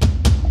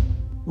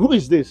 Who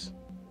is this?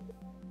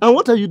 And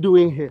what are you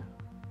doing here?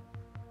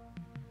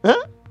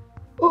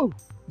 Oh,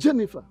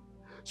 Jennifer.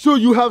 So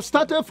you have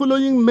started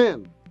following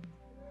men.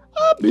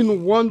 I've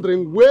been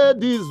wondering where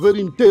this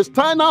very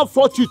intestinal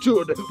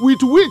fortitude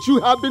with which you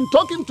have been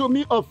talking to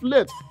me of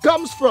late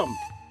comes from.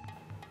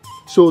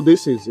 So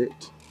this is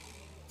it.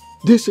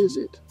 This is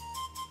it.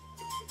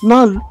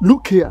 Now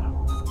look here.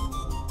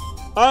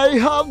 I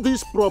have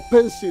this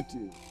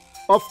propensity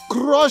of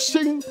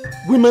crushing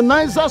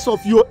womenizers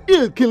of your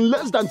ilk in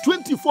less than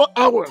 24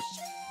 hours.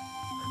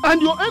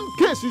 And your end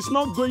case is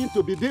not going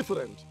to be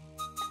different.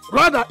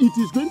 Rather, it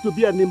is going to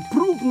be an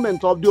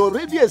improvement of the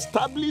already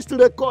established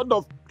record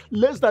of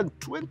less than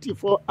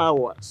 24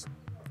 hours.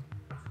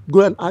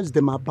 Go and ask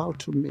them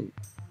about me.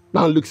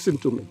 Now listen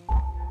to me.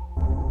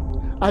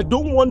 I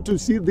don't want to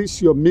see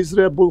this your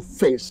miserable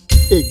face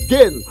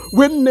again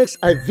when next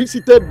I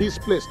visited this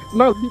place.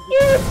 Now leave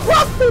it.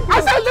 Impossible!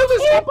 I said leave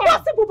this paper!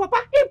 Impossible, Papa!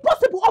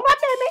 Impossible!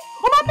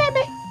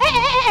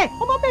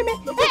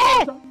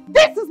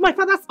 This is my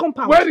father's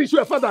compound. Where is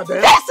your father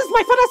then? This is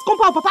my father's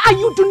compound, Papa, and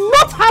you do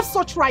not have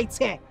such rights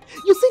here.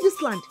 You see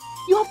this land?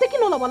 You have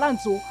taken all our land,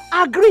 so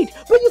agreed.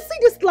 But you see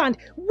this land,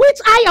 which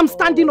I am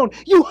standing on,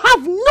 you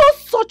have no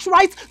such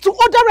rights to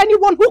order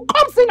anyone who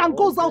comes in and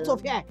goes out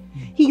of here.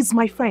 He is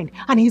my friend,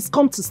 and he's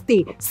come to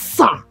stay,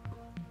 sir.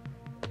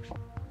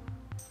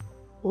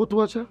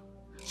 Otwacha,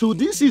 so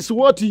this is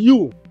what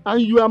you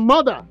and your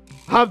mother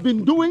have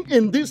been doing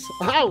in this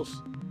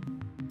house.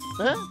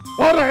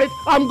 All right,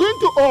 I'm going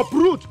to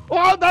uproot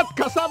all that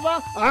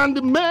cassava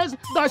and maize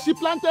that she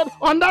planted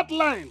on that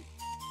line.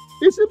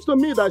 It seems to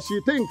me that she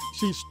thinks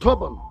she's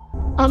stubborn.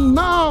 And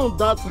now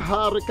that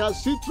her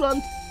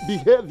recalcitrant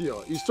behavior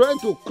is trying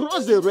to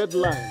cross the red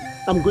line,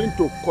 I'm going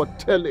to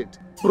curtail it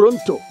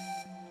pronto.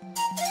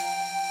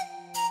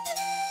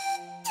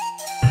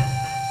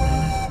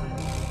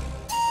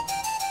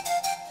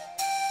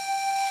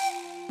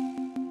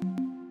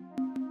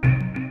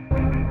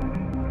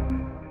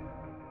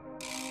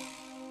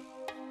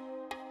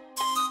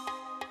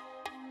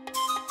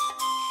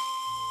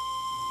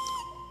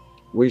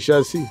 We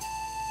shall see.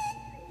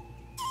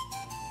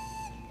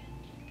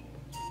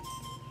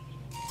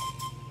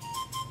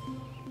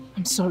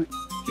 I'm sorry.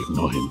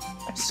 Ignore him.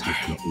 I'm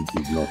sorry.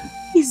 Ignore him.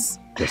 He's...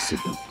 Just sit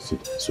down.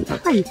 Sit down.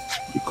 Hi.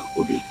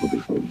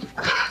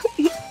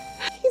 He's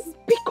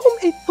become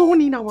a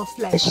thorn in our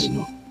flesh. I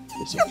know.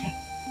 It's okay.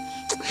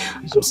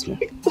 It's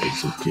okay.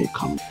 It's okay.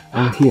 Come.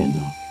 I'm here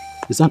now.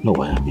 Is that not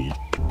why I'm here?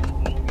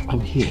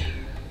 I'm here.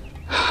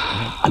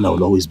 And I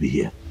will always be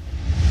here.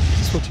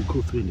 This is what you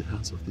go through in the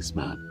hands of this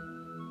man.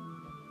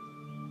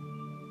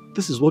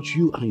 This is what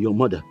you and your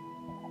mother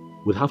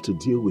would have to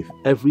deal with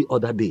every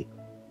other day.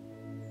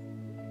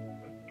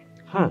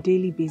 On a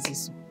daily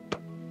basis.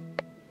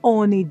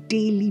 On a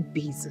daily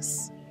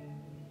basis.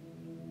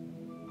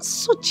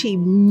 Such a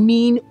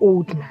mean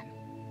old man.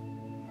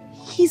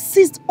 He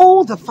seized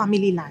all the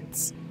family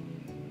lands.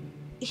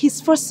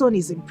 His first son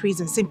is in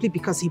prison simply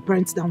because he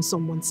burnt down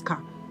someone's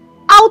car.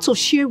 Out of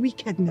sheer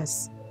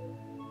wickedness.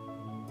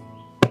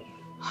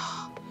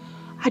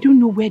 I don't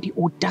know where the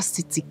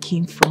audacity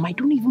came from. I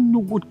don't even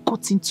know what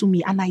got into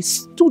me, and I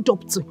stood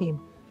up to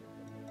him.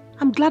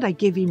 I'm glad I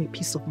gave him a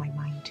piece of my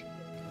mind.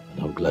 And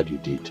I'm glad you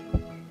did.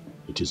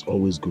 It is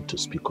always good to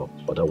speak up,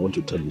 but I want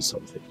to tell you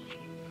something.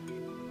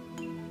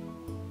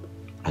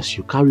 As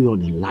you carry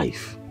on in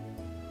life,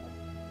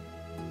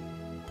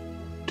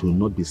 do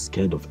not be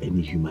scared of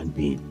any human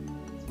being,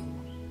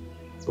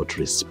 but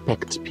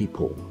respect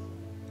people.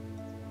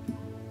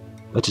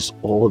 That is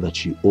all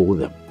that you owe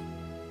them.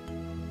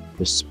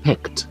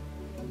 Respect,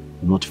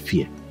 not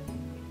fear.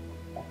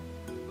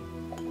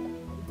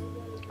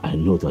 I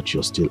know that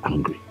you're still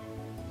angry,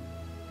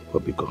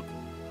 but be gone.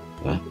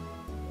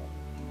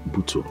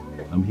 Buto,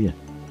 I'm here.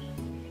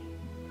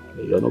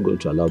 You're not going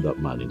to allow that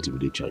man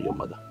intimidate you and your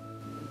mother.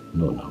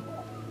 No.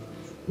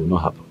 It will not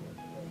happen.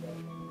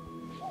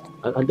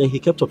 And then he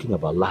kept talking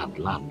about land.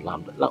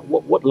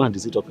 What land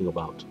is he talking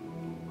about?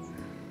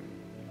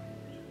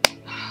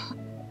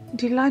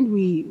 The land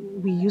we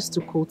used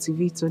to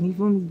cultivate on,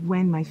 even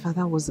when my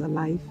father was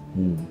alive.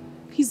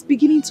 He's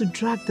beginning to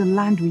drag the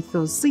land with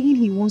us, saying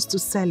he wants to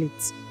sell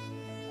it.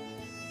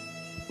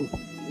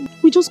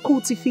 We just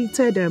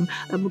cultivated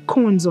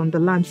corns on the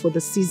land for the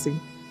season.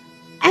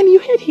 And you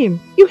heard him.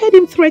 You heard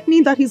him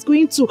threatening that he's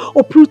going to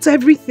uproot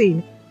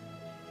everything.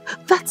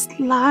 That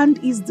land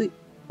is the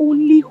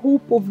only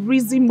hope of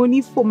raising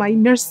money for my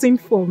nursing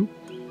firm.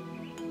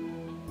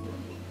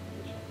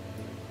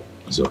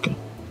 It's okay.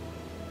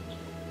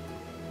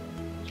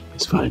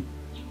 It's fine.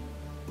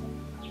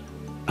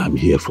 I'm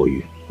here for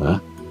you, huh?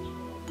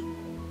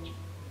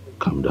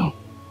 Calm down.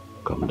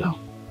 Calm down.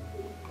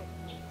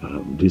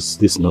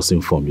 This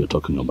nursing form you're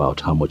talking about,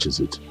 how much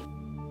is it?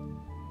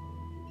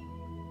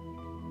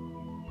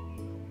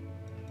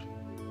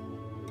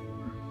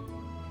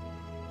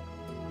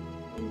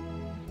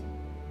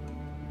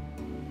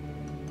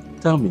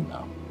 Tell me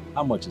now,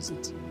 how much is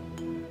it?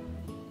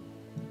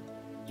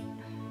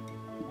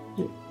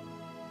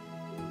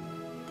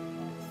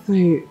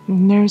 The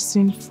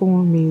nursing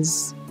form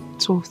is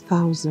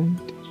 12,000.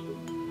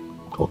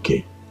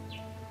 Okay.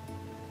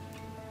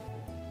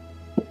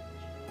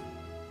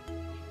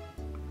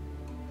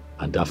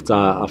 And after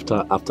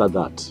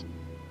that,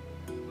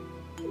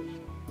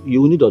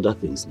 you will need other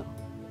things now.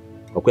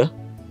 Okay?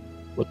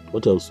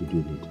 What else would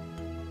you need?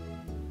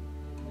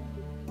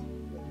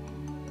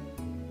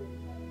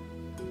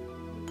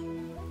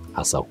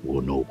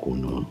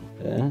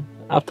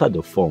 After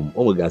the form,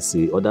 Omega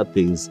say other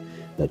things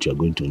that you're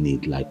going to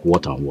need, like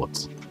what and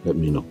what. Let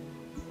me know.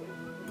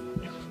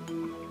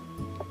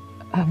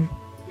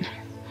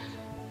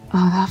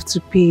 I'll have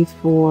to pay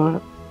for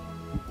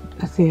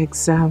the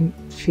exam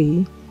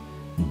fee,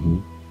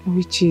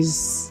 which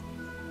is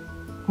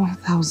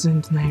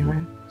 1,000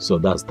 naira. So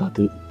that's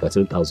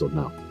 13,000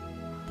 now.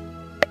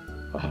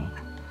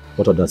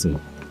 What other thing?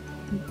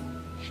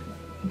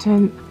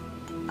 Then,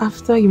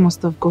 after you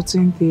must have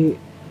gotten the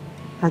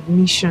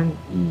admission,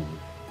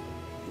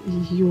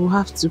 you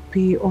have to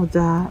pay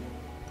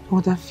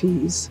other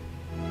fees.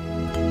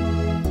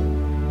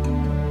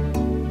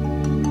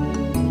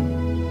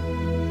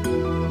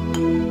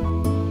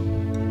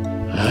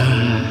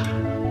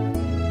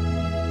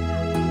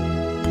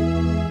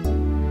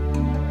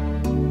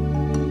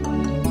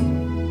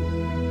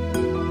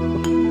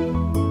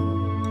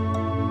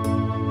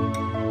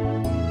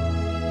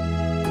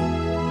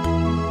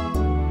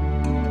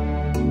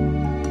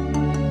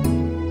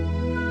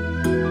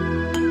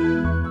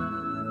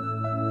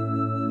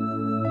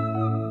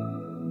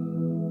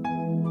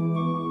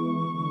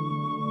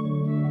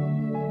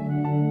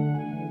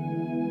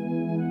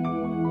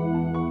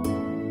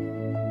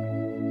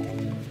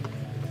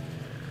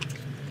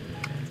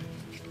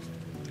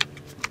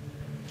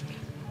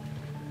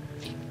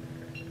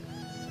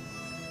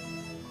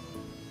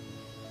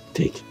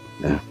 Take.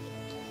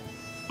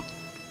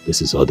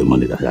 This is all the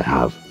money that I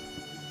have.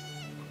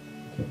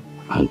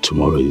 And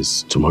tomorrow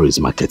is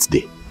market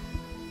day.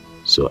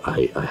 So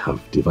I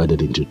have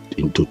divided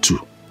into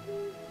two.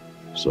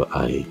 So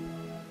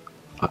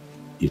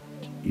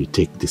you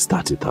take this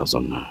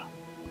 30,000 now.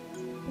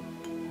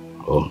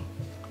 Oh,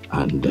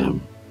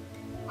 and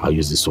I'll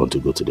use this one to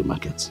go to the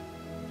market.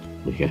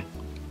 Okay?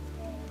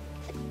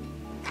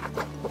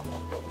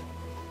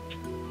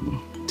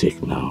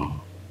 take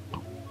now.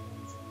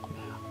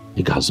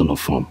 You guys don't know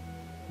form.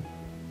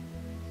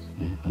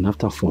 And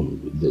after form,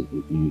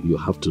 you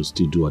have to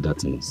still do other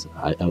things.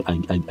 I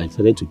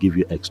decided to give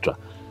you extra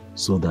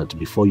so that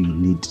before you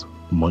need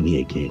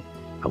money again,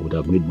 I would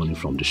have made money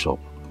from the shop.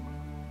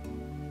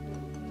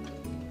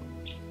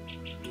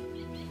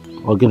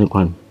 Organic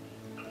one.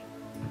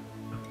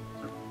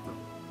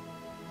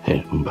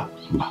 Hey, mba.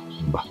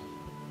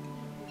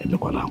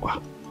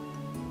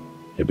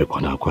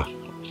 Ebekwanakwa.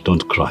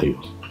 Don't cry.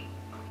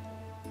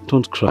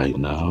 Don't cry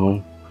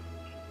now.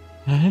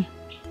 Eh?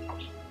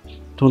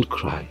 Don't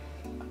cry.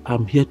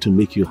 I'm here to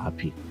make you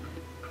happy.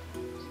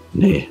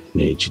 Ne,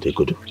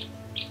 Chidegodo.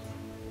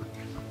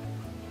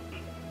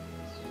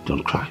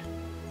 Don't cry.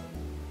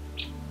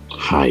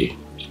 Hi.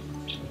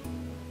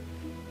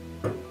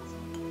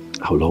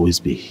 I will always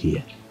be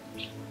here.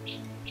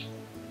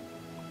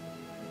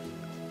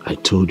 I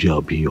told you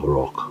I'll be your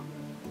rock.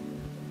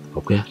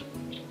 Okay?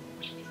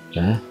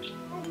 Eh?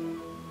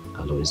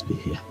 I'll always be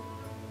here.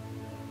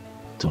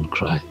 Don't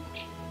cry.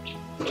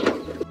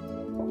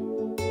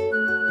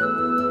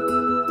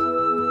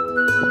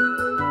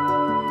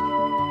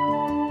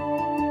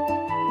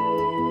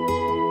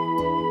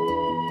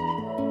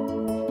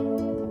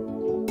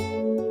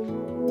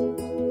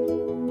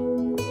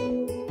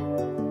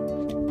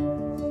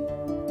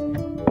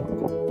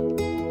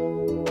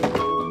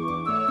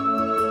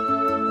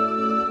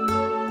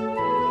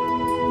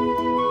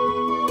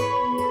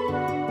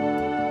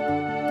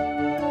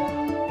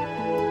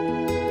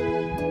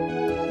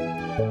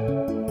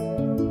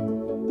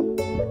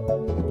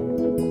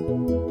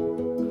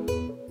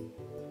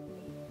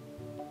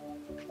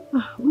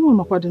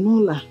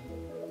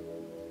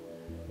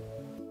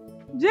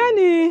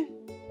 Jenny!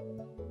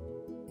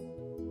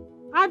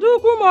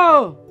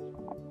 Adukumo!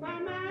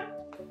 Mama!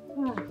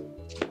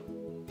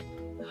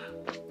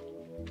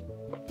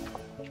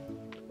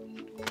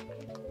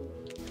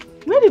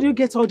 Where did you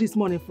get all this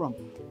money from?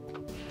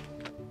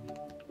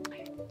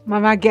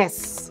 Mama,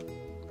 guess.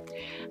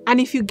 And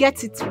if you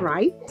get it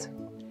right,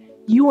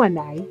 you and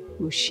I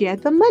will share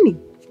the money.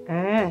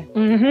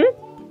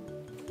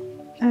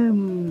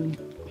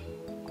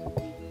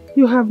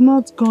 You have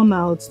not gone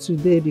out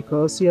today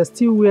because you are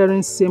still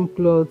wearing same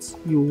clothes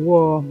you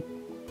wore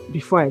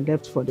before I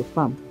left for the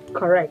farm.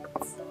 Correct.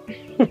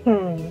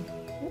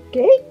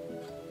 Okay.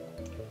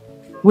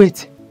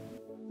 Wait.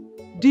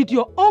 Did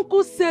your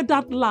uncle sell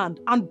that land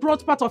and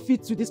brought part of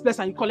it to this place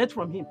and you collect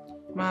from him?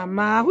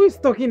 Mama, who is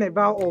talking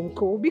about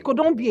uncle? Because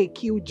don't be a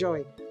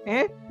killjoy.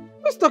 Eh?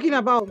 Who's talking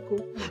about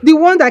uncle? The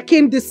one that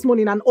came this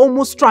morning and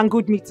almost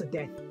strangled me to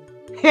death.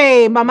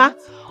 Hey, Mama.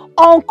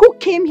 Uncle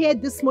came here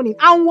this morning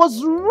and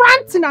was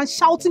ranting and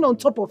shouting on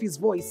top of his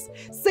voice,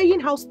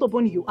 saying how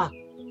stubborn you are.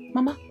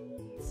 Mama,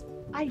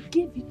 I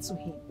gave it to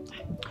him.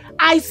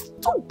 I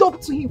stood up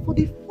to him for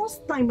the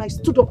first time. I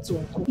stood up to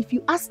Uncle. If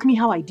you ask me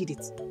how I did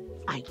it,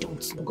 I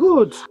don't know.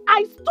 Good.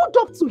 I stood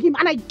up to him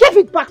and I gave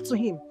it back to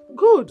him.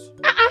 Good.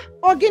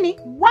 Ogini,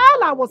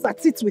 while I was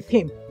at it with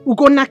him,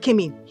 Ugonna came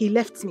in. He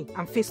left me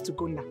and faced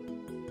Ugonna.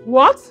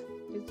 What?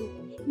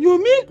 You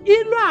mean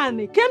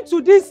Iluani came to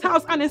this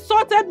house and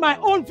insulted my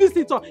own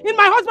visitor in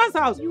my husband's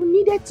house? You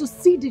needed to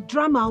see the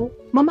drama,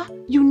 Mama.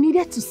 You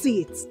needed to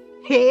see it.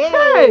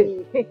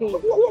 Hey!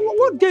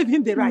 What gave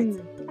him the right?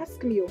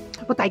 Ask me.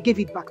 But I gave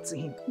it back to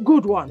him.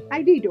 Good one.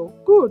 I did, oh.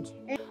 Good.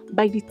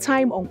 By the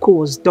time Uncle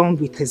was done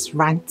with his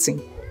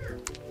ranting,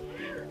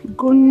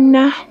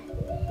 Gonna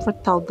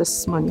brought out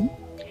this money,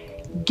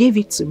 gave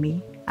it to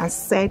me, and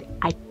said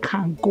I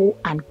can go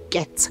and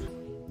get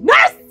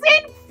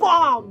nursing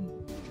form.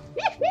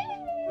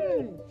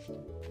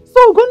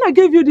 So Gonna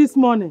gave you this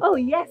money? Oh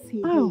yes,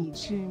 he did.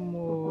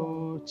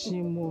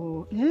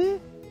 Chimo. Eh?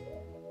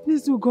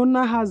 This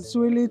Ugonna has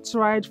really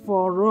tried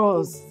for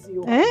us.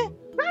 Eh?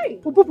 Hi.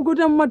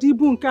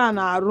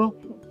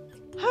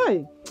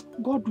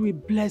 God will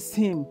bless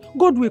him.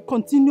 God will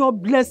continue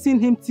blessing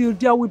him till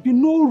there will be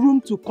no room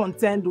to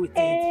contend with it.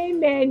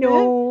 Amen.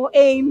 Oh,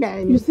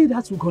 amen. You see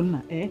that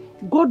Ugonna, eh?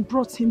 God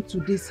brought him to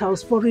this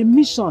house for a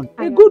mission.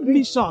 A good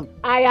mission.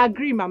 I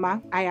agree,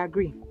 Mama. I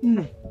agree.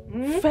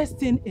 First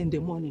thing in the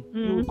morning,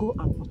 you will go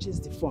and purchase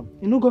the form.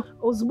 You know, go.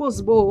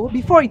 Osbo,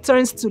 before it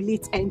turns to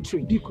late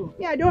entry. Biko.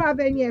 Yeah, I don't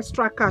have any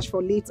extra cash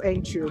for late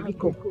entry.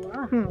 Biko.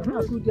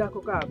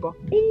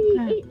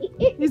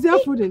 Is there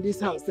food in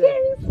this house?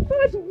 There is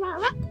food,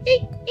 Mama.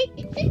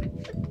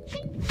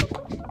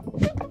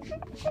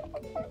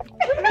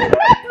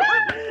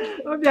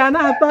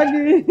 Obiana,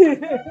 Tagi.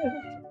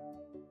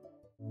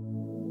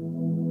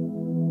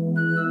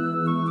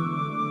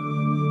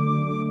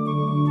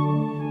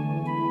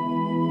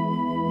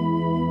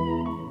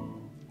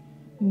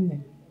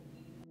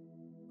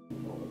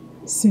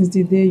 Since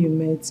the day you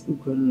met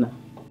Ugonna,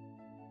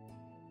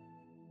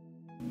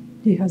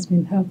 he has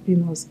been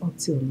helping us up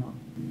till now.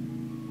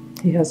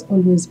 He has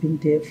always been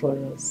there for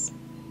us.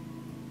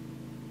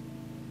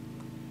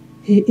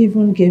 He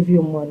even gave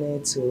you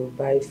money to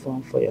buy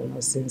form for your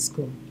nursing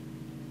school.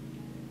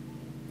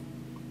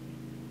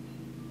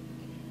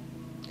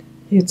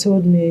 He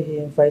told me he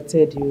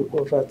invited you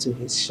over to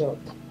his shop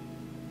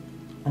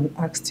and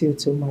asked you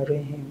to marry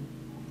him.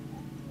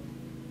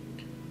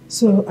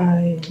 So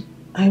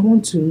I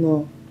want to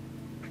know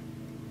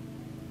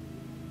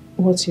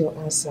what your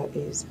answer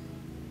is.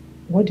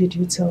 What did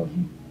you tell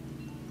him?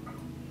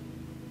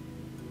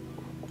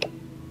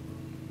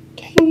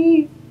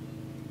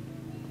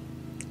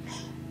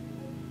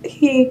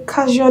 He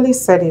casually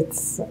said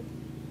it.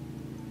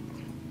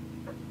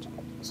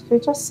 He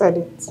just said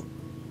it.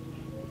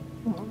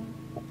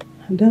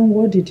 And then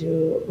what did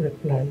you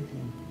reply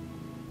him?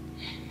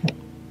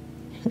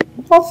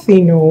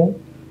 Nothing, no.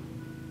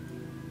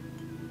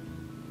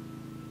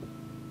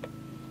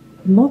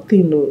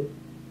 Nothing, no.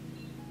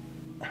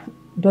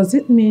 Does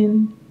it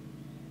mean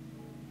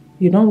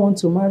you don't want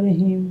to marry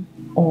him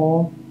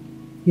or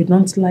you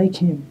don't like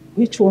him?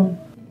 Which one?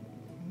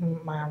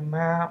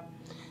 Mama,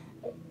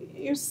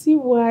 you see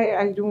why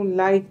I don't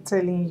like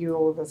telling you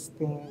all these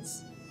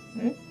things.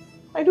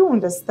 I don't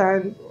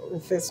understand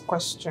these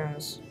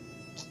questions.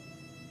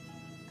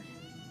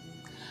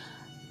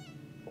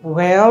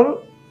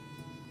 Well,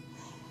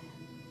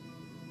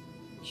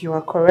 you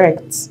are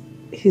correct.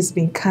 He's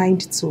been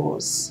kind to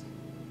us.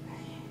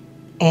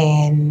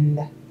 And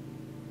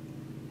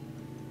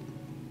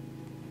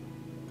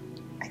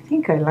I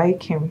think I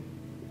like him.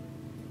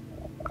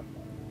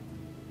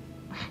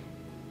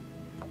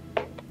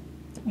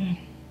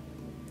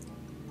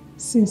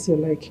 Since you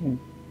like him,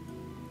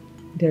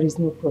 there is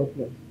no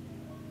problem.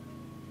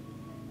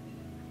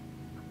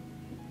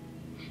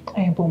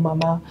 But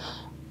Mama,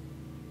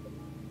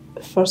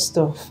 first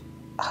off,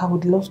 I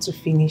would love to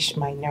finish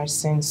my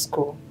nursing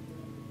school.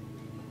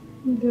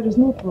 There is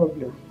no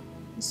problem.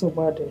 So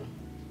bad.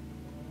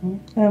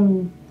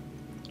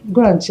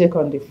 Go and check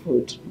on the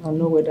food and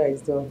know whether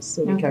it's done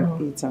so we can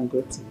eat and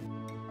go to.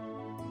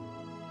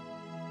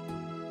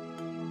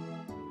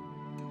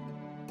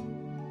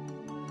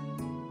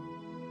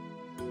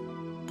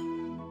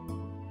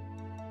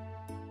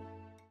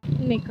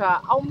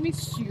 Nika, I'll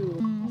miss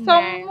you.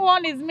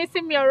 Someone is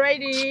missing me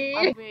already.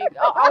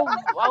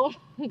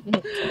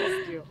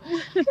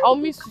 I'll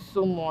miss you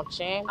so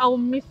much, eh? I'll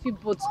miss you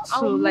both too.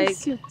 I'll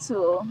miss you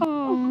too.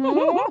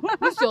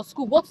 This is your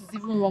school. What is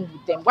even wrong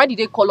with them? Why did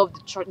they call off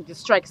the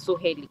strike so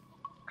early?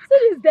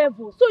 See this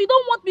devil. So you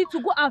don't want me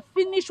to go and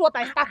finish what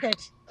I started?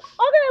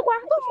 Okay,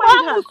 don't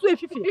mind her.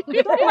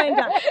 Don't mind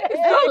her. It's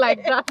not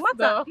like that.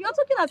 Mata, you're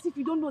talking as if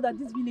you don't know that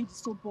this village is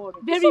so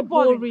boring. Very so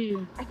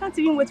boring. I can't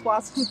even wait for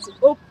our school to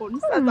open.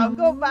 I'll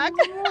go back.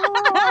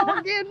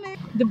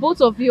 The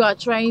both of you are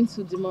trying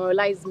to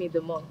demoralize me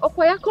the more.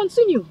 Okoya,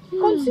 continue.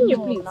 Continue,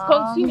 please.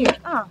 Continue.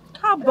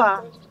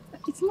 Haba.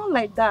 It's not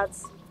like that.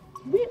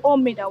 We all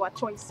made our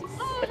choices.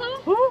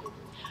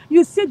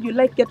 You said you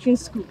like catering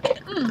school.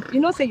 You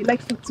know, say you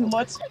like food too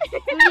much.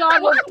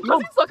 No,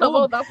 talk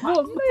about that.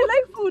 No, you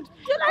like food.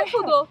 You like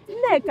food though.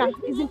 Neka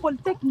is in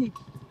Polytechnic.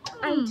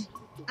 And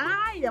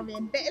I am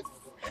in this.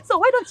 So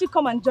why don't you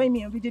come and join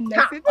me in reading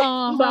nursing?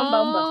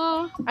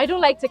 I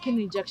don't like taking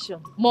injection.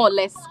 More or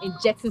less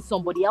injecting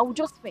somebody. I will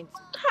just faint.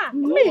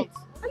 Me?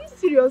 Are you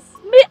serious?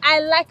 Me, I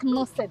like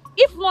nursing.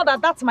 If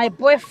not that's my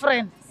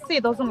boyfriend. Say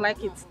he doesn't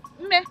like it.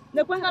 Me?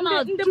 The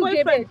boyfriend.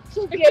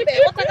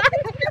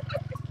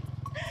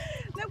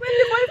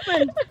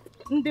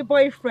 The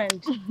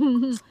boyfriend.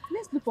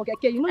 Let's look for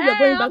Keke. You know you're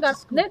going back to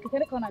school.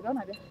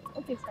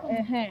 Okay,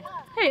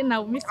 hey,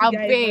 now, Mr.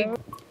 Guy.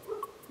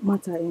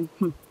 Mata,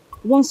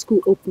 once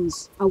school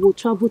opens, I will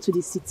travel to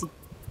the city.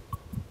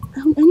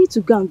 I need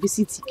to go and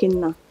visit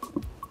Ikenna.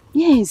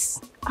 Yes,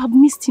 I've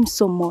missed him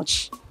so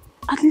much.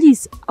 At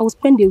least I will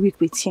spend a week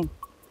with him.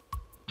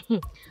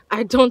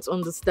 I don't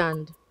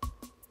understand.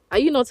 Are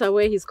you not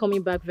aware he's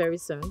coming back very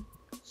soon?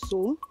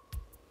 So?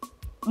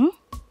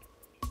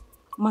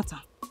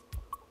 Mata,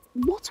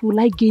 what will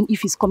I gain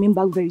if he's coming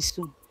back very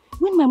soon?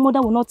 When my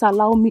mother will not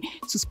allow me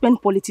to spend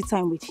quality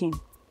time with him?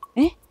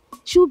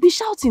 She will be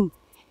shouting,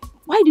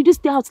 why did you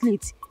stay out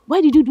late?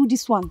 Why did you do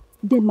this one?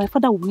 Then my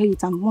father will hear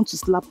it and want to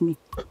slap me.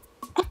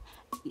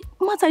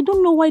 Mata, I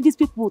don't know why these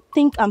people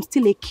think I'm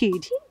still a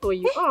kid. But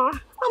you are.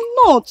 I'm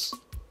not.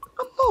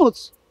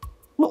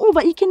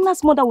 Moreover,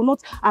 Ikenna's mother will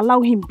not allow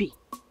him be.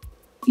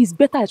 It's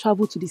better I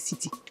travel to the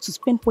city to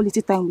spend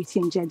quality time with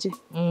him, Jaje.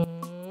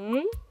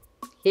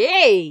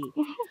 Hey!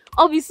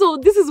 Obi, so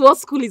this is what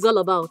school is all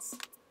about.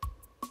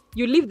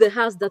 You leave the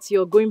house that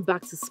you're going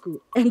back to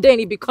school, and then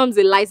it becomes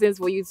a license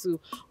for you to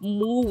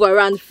move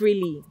around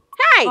freely.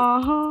 Hey!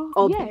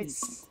 Obi,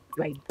 yes.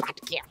 You're a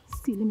bad girl.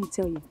 See, let me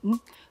tell you.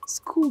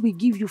 School will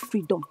give you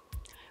freedom.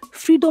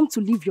 Freedom to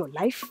live your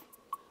life.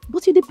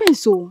 But it depends,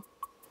 so.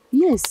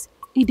 Yes,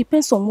 it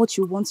depends on what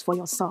you want for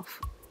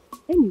yourself.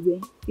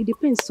 Anyway, it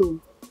depends, so.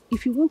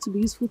 If you want to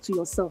be useful to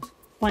yourself,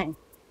 fine.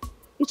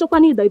 You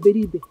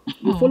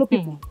follow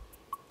people.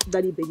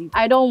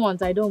 I don't want.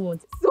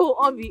 So,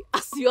 Obi,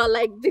 as you are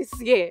like this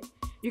here,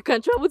 you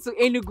can travel to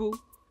Enugu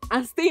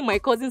and stay in my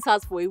cousin's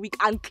house for a week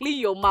and clean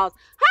your mouth.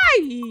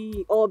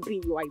 Hi!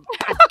 Obi, you are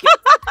bad girl.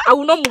 I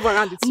will not move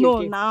around with you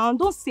again. No,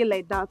 don't say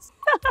like that.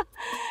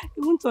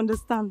 You won't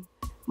understand.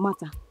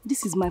 Mata,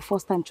 this is my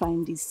first time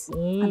trying this.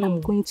 And I'm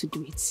going to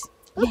do it.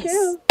 Okay.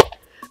 Yes.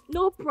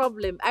 No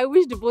problem. I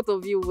wish the both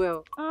of you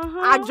well.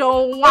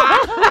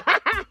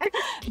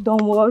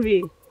 Don't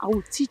worry. I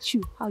will teach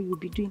you how you'll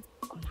be doing.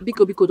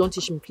 Biko, don't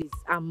teach me, please.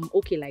 I'm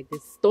okay like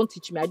this. Don't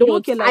teach me. I don't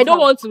want to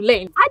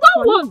learn.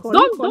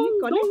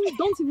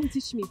 Don't even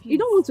teach me, please. You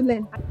don't want to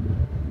learn.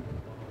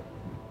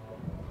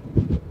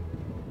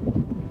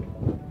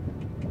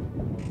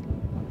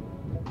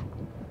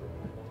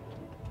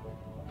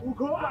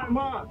 Ugo, my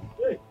man.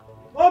 Hey,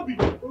 Obi.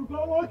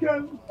 Ugo,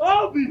 welcome.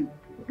 Obi.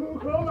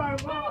 Ugo, my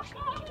man.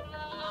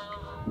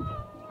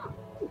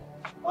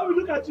 Obi,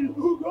 look at you.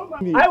 Ugo,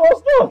 my man. I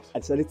was not. I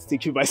decided to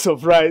take you by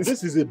surprise.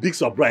 This is a big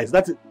surprise.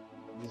 That's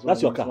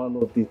your car. One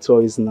of the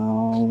toys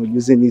now.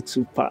 Using it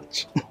to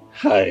patch.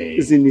 Hi.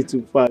 Using it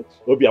to patch.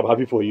 Obi, I'm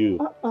happy for you.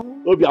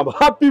 Obi, I'm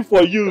happy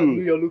for you.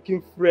 You're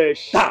looking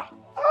fresh. I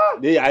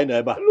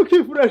know.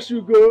 Looking fresh,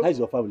 Ugo. How is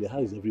your family? How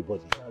is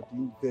everybody? You are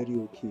doing very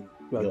okay.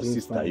 Your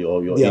sister,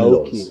 your They are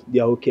in-laws. okay. They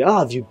are okay. How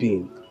have you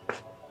been?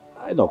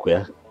 I know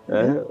where.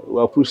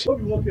 We're pushing.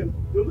 Obi, welcome.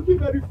 You're looking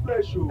very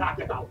fresh, oh.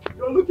 Get out.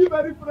 You're looking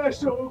very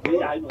fresh, oh.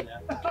 Yeah, I know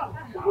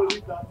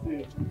that.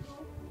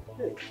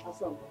 Hey,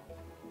 Hassan.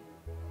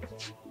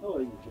 How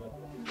are you?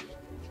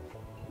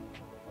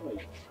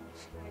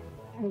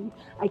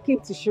 I came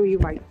to show you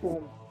my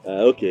phone.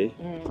 Okay.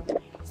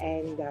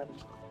 And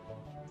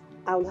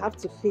I'll have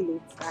to fill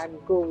it and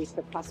go with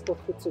the passport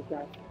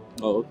photograph.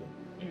 Oh, okay.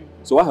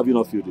 So why have you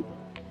not filled it?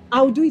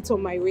 I'll do it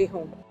on my way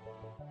home.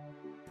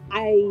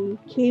 I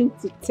came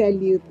to tell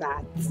you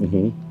that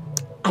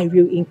I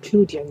will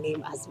include your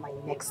name as my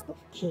next of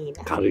kin.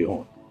 Carry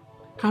on.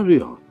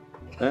 Carry on.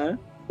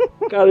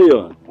 Carry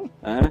on.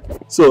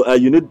 So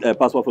you need a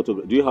passport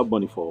photograph. Do you have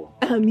money for?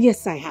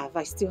 Yes, I have.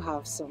 I still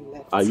have some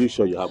left. Are you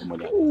sure you have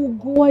money? Oh,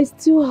 go! I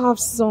still have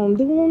some.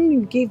 The one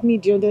you gave me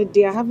the other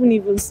day, I haven't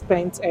even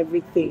spent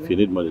everything. If you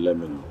need money, let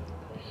me know.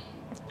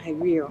 I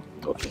will.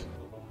 Okay.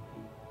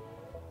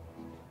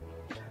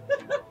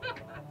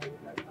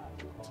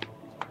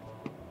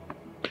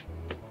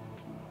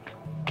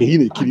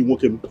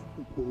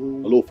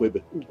 Hello,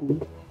 Febe.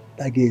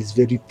 That girl is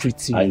very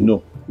pretty. I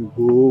know.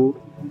 Ugo,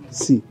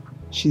 see,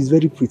 she's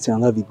very pretty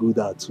and have a good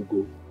heart to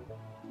go.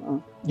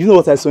 You know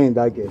what I saw in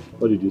that girl?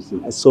 What did you see?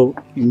 I saw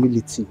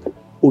humility,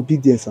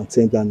 obedience and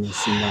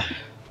tenderness in her.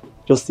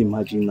 Just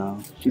imagine now.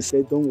 She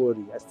said, don't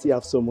worry, I still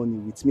have some money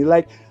with me.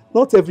 Like,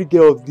 not every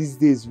girl of these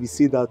days will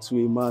say that to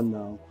a man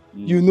now.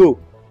 You know,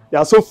 they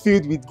are so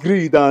filled with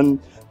greed and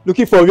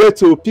looking for where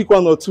to pick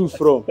one or two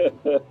from.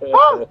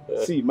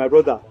 See, my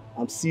brother,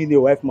 I'm seeing a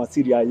wife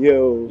material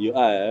here. You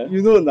are, eh?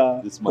 You know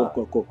now. This man.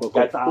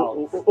 Get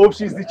out. Hope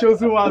she's the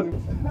chosen one.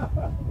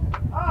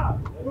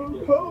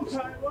 Ugo,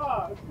 my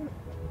man.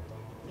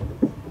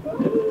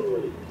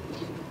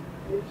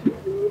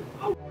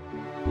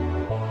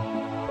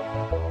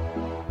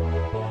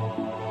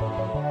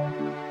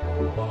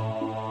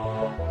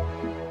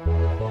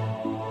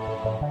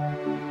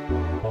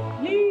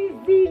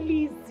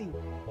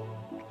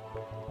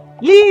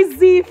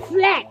 Lizzie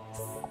Flex.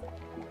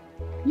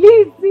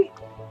 Lizzie.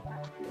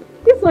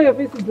 This why your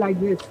face is like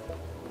this.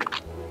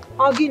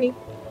 Ogini,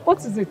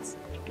 what is it?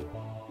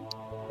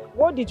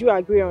 What did you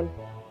agree on?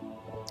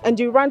 And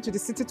you ran to the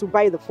city to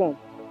buy the phone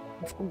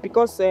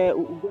because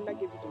Uganda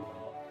gave it to you.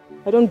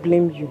 I don't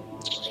blame you.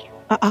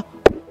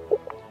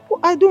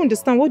 I don't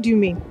understand. What do you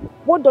mean?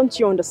 What don't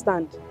you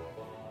understand?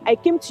 I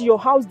came to your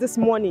house this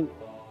morning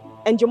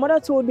and your mother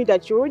told me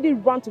that you already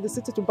ran to the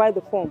city to buy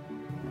the phone.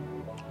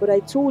 But I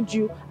told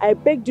you, I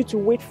begged you to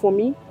wait for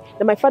me,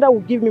 that my father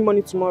would give me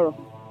money tomorrow.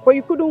 But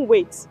you couldn't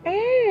wait.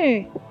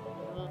 Hey,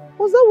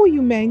 was that what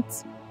you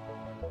meant?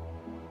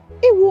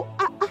 Hey, well,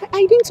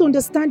 I didn't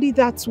understand it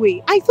that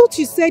way. I thought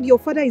you said your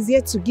father is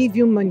here to give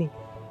you money.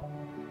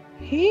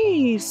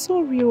 Hey,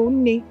 sorry,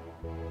 One.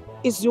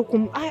 It's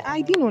Yokum.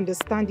 I didn't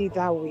understand it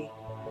that way.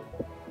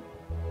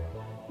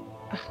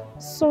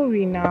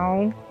 Sorry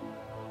now.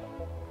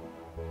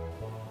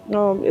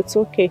 No, it's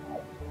okay.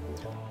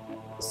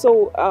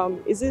 So,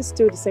 is it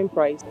still the same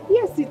price?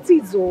 Yes, it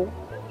is. Oh,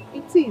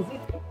 it is.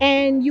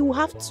 And you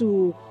have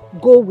to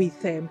go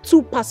with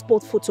 2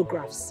 passport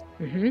photographs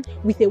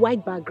with a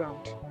white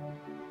background.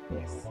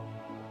 Yes.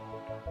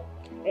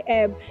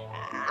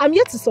 I'm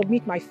yet to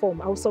submit my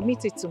form. I will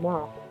submit it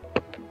tomorrow.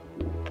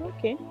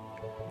 Okay.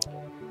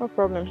 No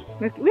problem.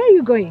 Where are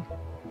you going?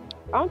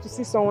 I want to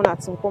see someone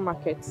at some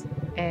market.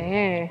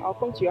 I'll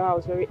come to your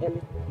house very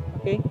early.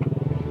 Okay?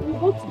 We'll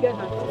go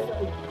together.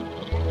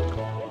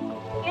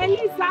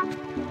 Elisa!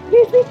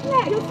 Lizzie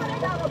Flex! Lizzie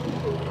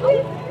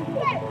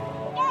Flex!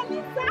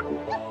 Elisa!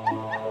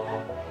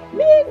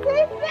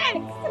 Lizzie Flex!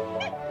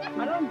 I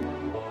don't...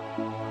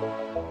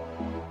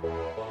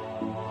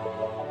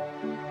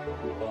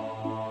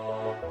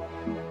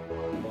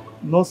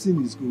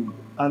 Nursing is good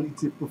and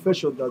it's a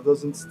profession that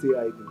doesn't stay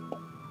idle.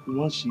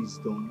 Once she's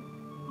done,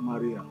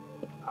 marry her.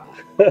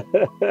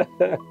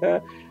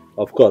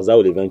 Of course, that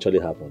will eventually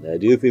happen.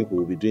 Do you think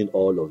we'll be doing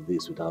all of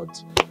this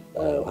without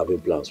having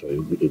plans for a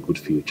good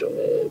future?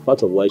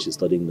 Part of why she's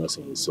studying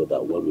nursing is so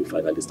that when we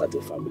finally start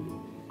a family,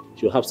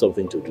 she'll have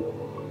something to do.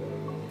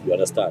 You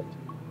understand?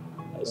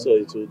 So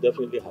it will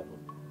definitely happen.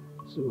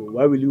 So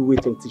why will you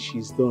wait until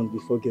she's done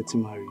before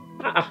getting married?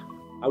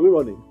 Are we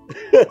running?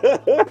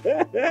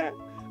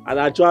 And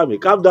Achwami,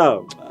 calm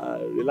down.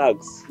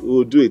 Relax.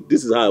 We'll do it.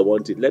 This is how I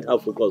want it. Let her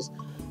focus,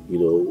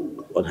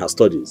 on her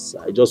studies.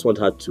 I just want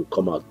her to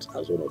come out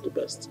as one of the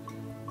best.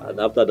 And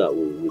after that,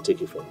 we'll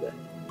take it from there.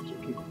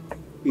 Okay.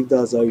 If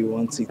that's how you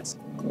want it.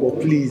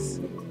 But please,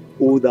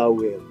 hold her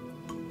well.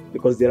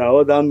 Because there are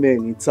other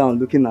men in town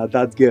looking at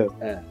that girl.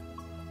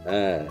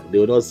 They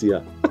will not see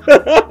her.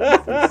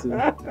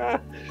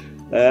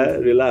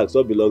 Relax.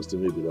 What belongs to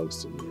me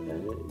belongs to me.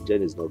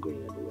 Jen is not going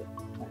anywhere.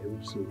 I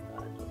hope so. I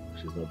know.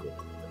 She's not going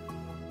anywhere.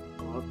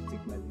 I'll have to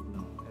take my leave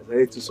now. I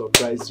decided to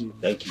surprise you.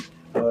 Thank you.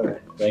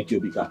 Alright. Thank you,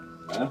 Bika.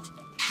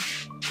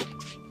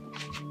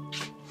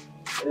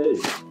 Hey.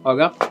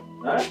 Oga,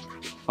 Huh?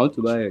 I want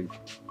to buy egg.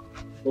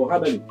 Oh, how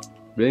many?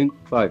 Bring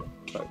 5.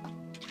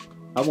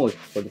 How much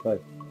for the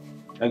 5?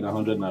 Egg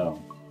 100 naira.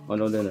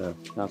 100 naira.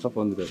 Now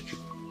 500.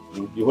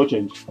 You whole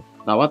change?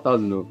 Now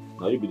 1,000 no.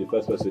 Now you be the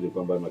first person to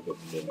come buy market.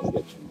 Then you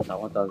get change. Now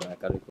 1,000 I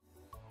carry.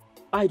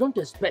 I don't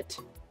expect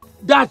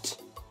that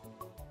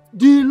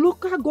the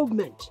local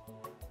government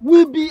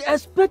will be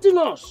expecting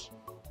us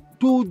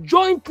to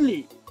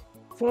jointly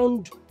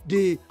fund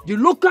the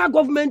local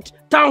government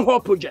town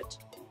hall project.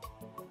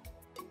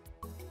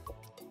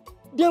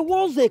 There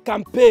was a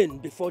campaign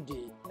before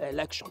the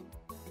election,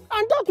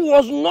 and that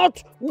was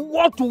not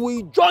what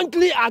we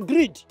jointly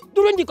agreed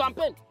during the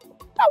campaign.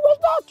 That was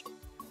not.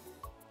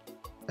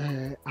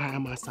 I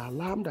am as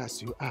alarmed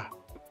as you are,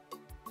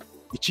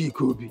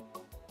 Ichikobi.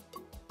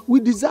 We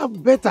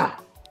deserve better.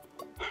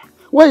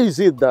 Why is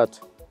it that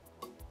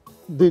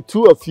the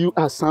two of you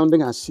are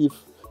sounding as if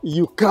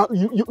you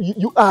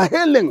are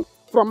hailing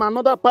from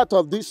another part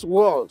of this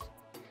world,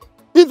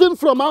 even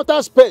from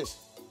outer space?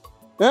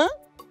 Eh?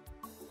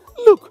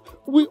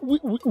 Look,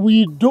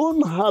 we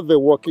don't have a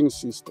working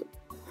system.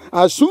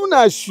 As soon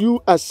as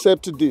you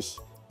accept this,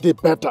 the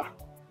better.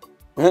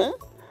 Eh?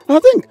 I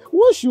think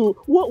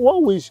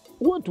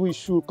what we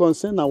should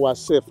concern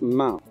ourselves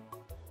now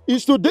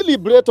is to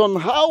deliberate on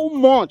how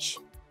much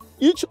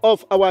each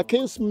of our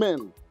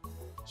kinsmen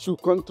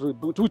should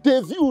contribute with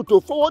a view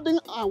to forwarding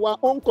our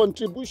own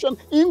contribution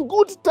in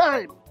good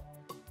time.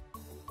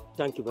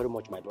 Thank you very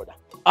much, my brother.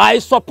 I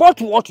support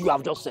what you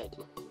have just said.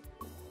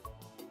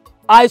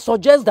 I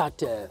suggest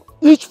that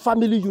each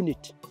family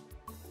unit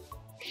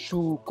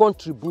should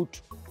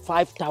contribute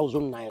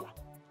 5,000 naira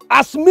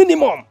as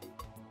minimum.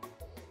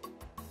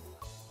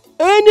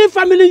 Any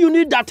family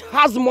unit that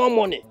has more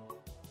money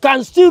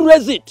can still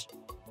raise it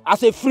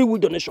as a free will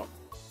donation.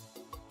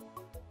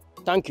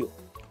 Thank you.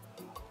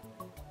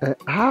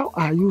 How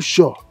are you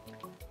sure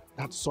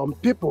that some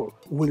people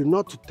will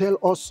not tell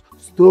us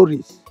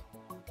stories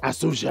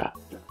as usual?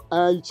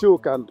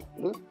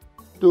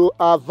 To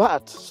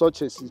avert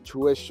such a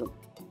situation,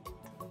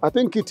 I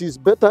think it is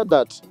better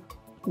that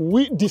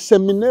we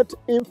disseminate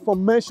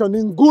information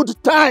in good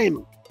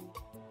time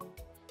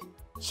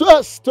so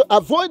as to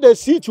avoid a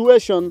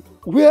situation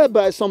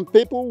whereby some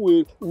people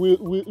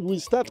will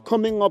start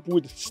coming up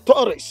with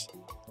stories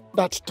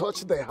that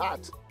touch the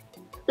heart.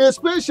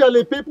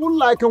 Especially people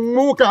like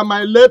Muka,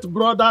 my late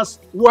brother's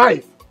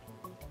wife.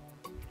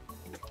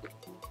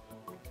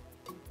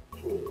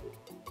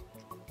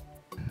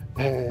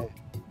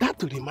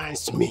 That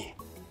reminds me.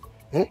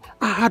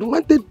 I had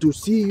wanted to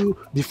see you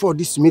before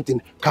this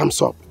meeting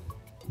comes up.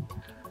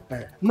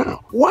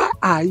 Now, why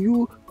are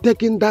you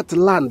taking that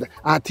land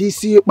at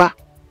Isipa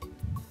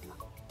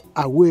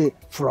away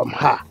from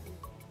her?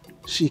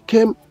 She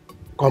came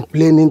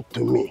complaining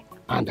to me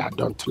and I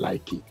don't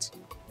like it.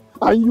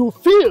 And you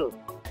feel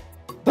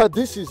that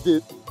this is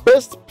the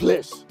best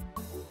place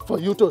for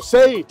you to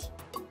say it?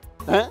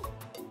 Eh?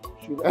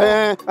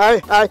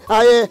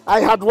 I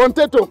had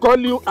wanted to call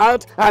you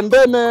out and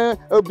then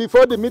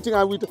before the meeting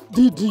I would...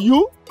 Did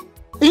you?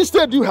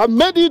 Instead you have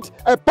made it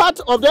a part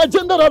of the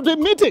agenda of the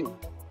meeting.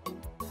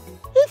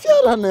 If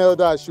you're an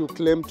elder as you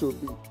claim to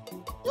be,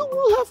 you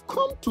will have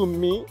come to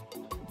me,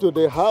 to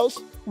the house.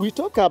 We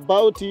talk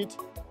about it,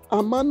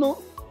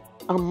 amano,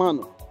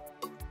 amano.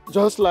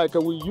 Just like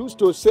we used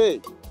to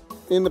say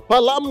in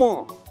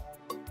Palamo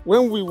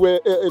when we were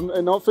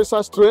in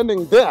officers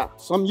training there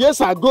some years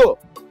ago.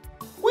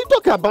 We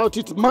talk about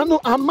it mano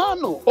a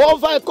mano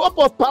over a cup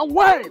of palm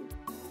wine.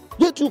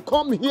 Yet you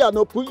come here and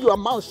open your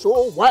mouth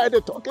so wide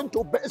talking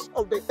to birds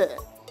of the air.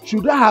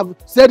 Should I have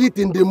said it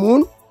in the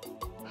moon?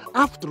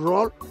 After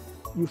all,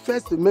 you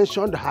first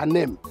mentioned her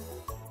name.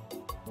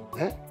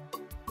 Eh?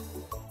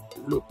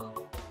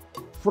 Look,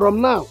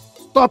 from now,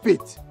 stop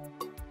it.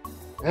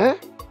 Eh?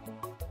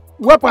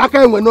 If I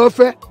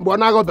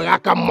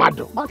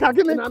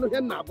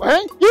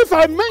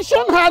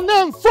mention her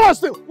name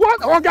first, what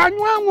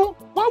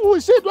will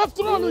she do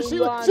after all? She's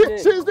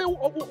the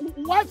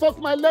wife of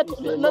my late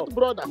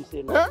brother.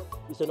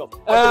 It's enough.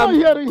 I'm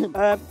hearing him.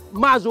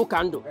 Mazo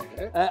Kando,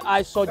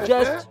 I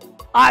suggest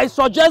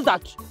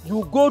that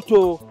you go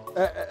to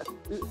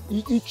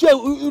Iche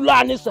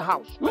Ulani's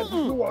house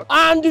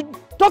and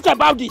talk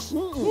about this.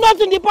 Not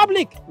in the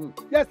public.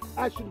 Yes,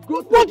 I should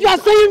go to what you are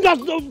saying does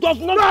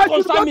not I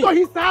should concern me. go to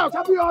his house.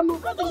 No,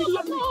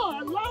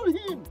 allow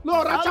him.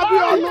 No,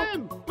 allow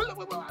him.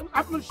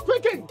 I'm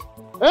speaking.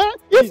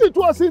 If it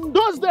was in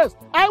those days,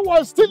 I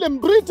was still in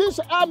British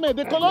Army,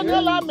 the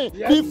colonial army,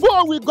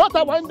 before we got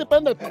our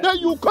independence. Then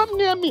you come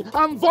near me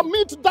and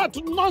vomit that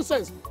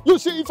nonsense. You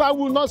see, if I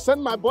will not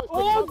send my boys.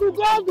 To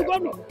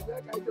go.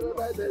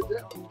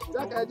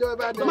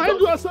 Mind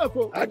yourself.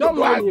 I don't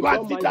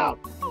want to sit down.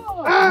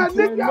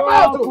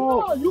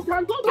 You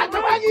can go to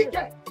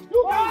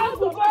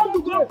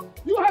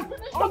you have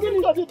finished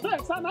talking to the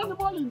birds and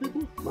animal in the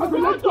bush.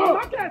 Because you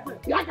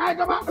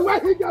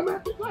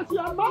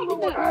are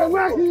not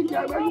where he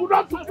came. You will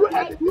not do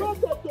anything. You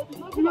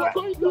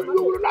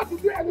will not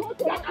do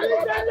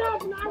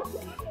anything.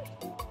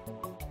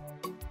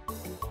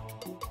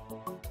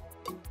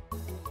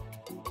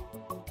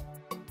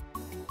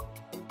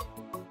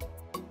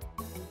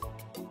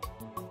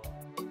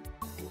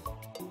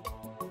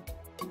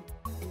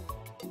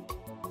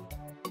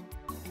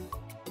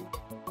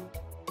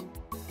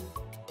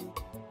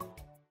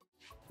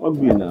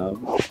 Ugly now.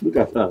 Look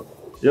at that.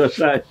 You're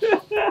shy.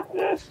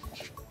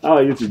 How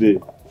are you today?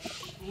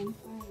 I'm fine.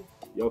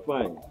 You're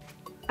fine.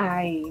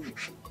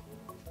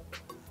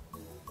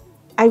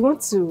 I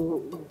want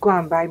to go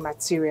and buy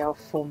material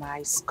for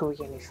my school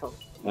uniform.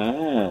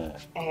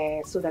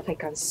 So that I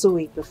can sew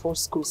it before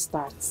school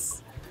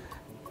starts.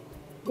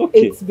 Okay.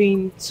 It's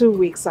been 2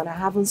 weeks and I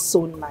haven't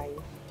sewn mine.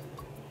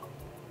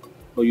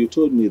 Well, you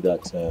told me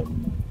that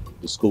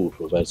the school will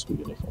provide school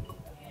uniform.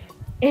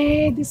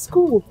 The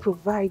school will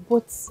provide,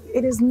 but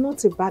it is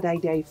not a bad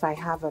idea if I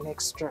have an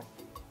extra.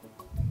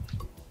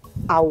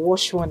 I'll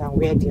wash one and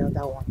wear the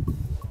other one.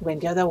 When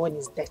the other one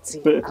is dirty,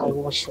 I'll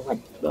wash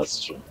one.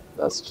 That's true.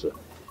 That's true.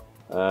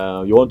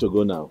 You want to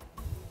go now?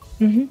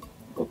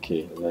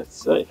 Okay,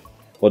 let's see.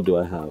 What do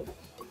I have?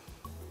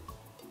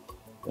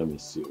 Let me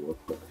see what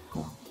I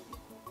have.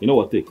 You know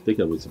what? Take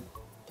everything.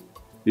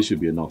 This should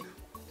be enough.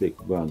 Take,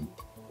 go and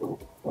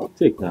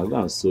take now. Go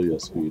and sew your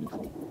school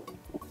uniform.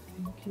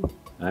 Thank you.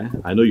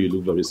 I know you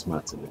look very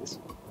smart in it.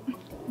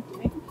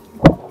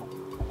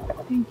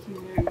 Thank you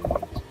very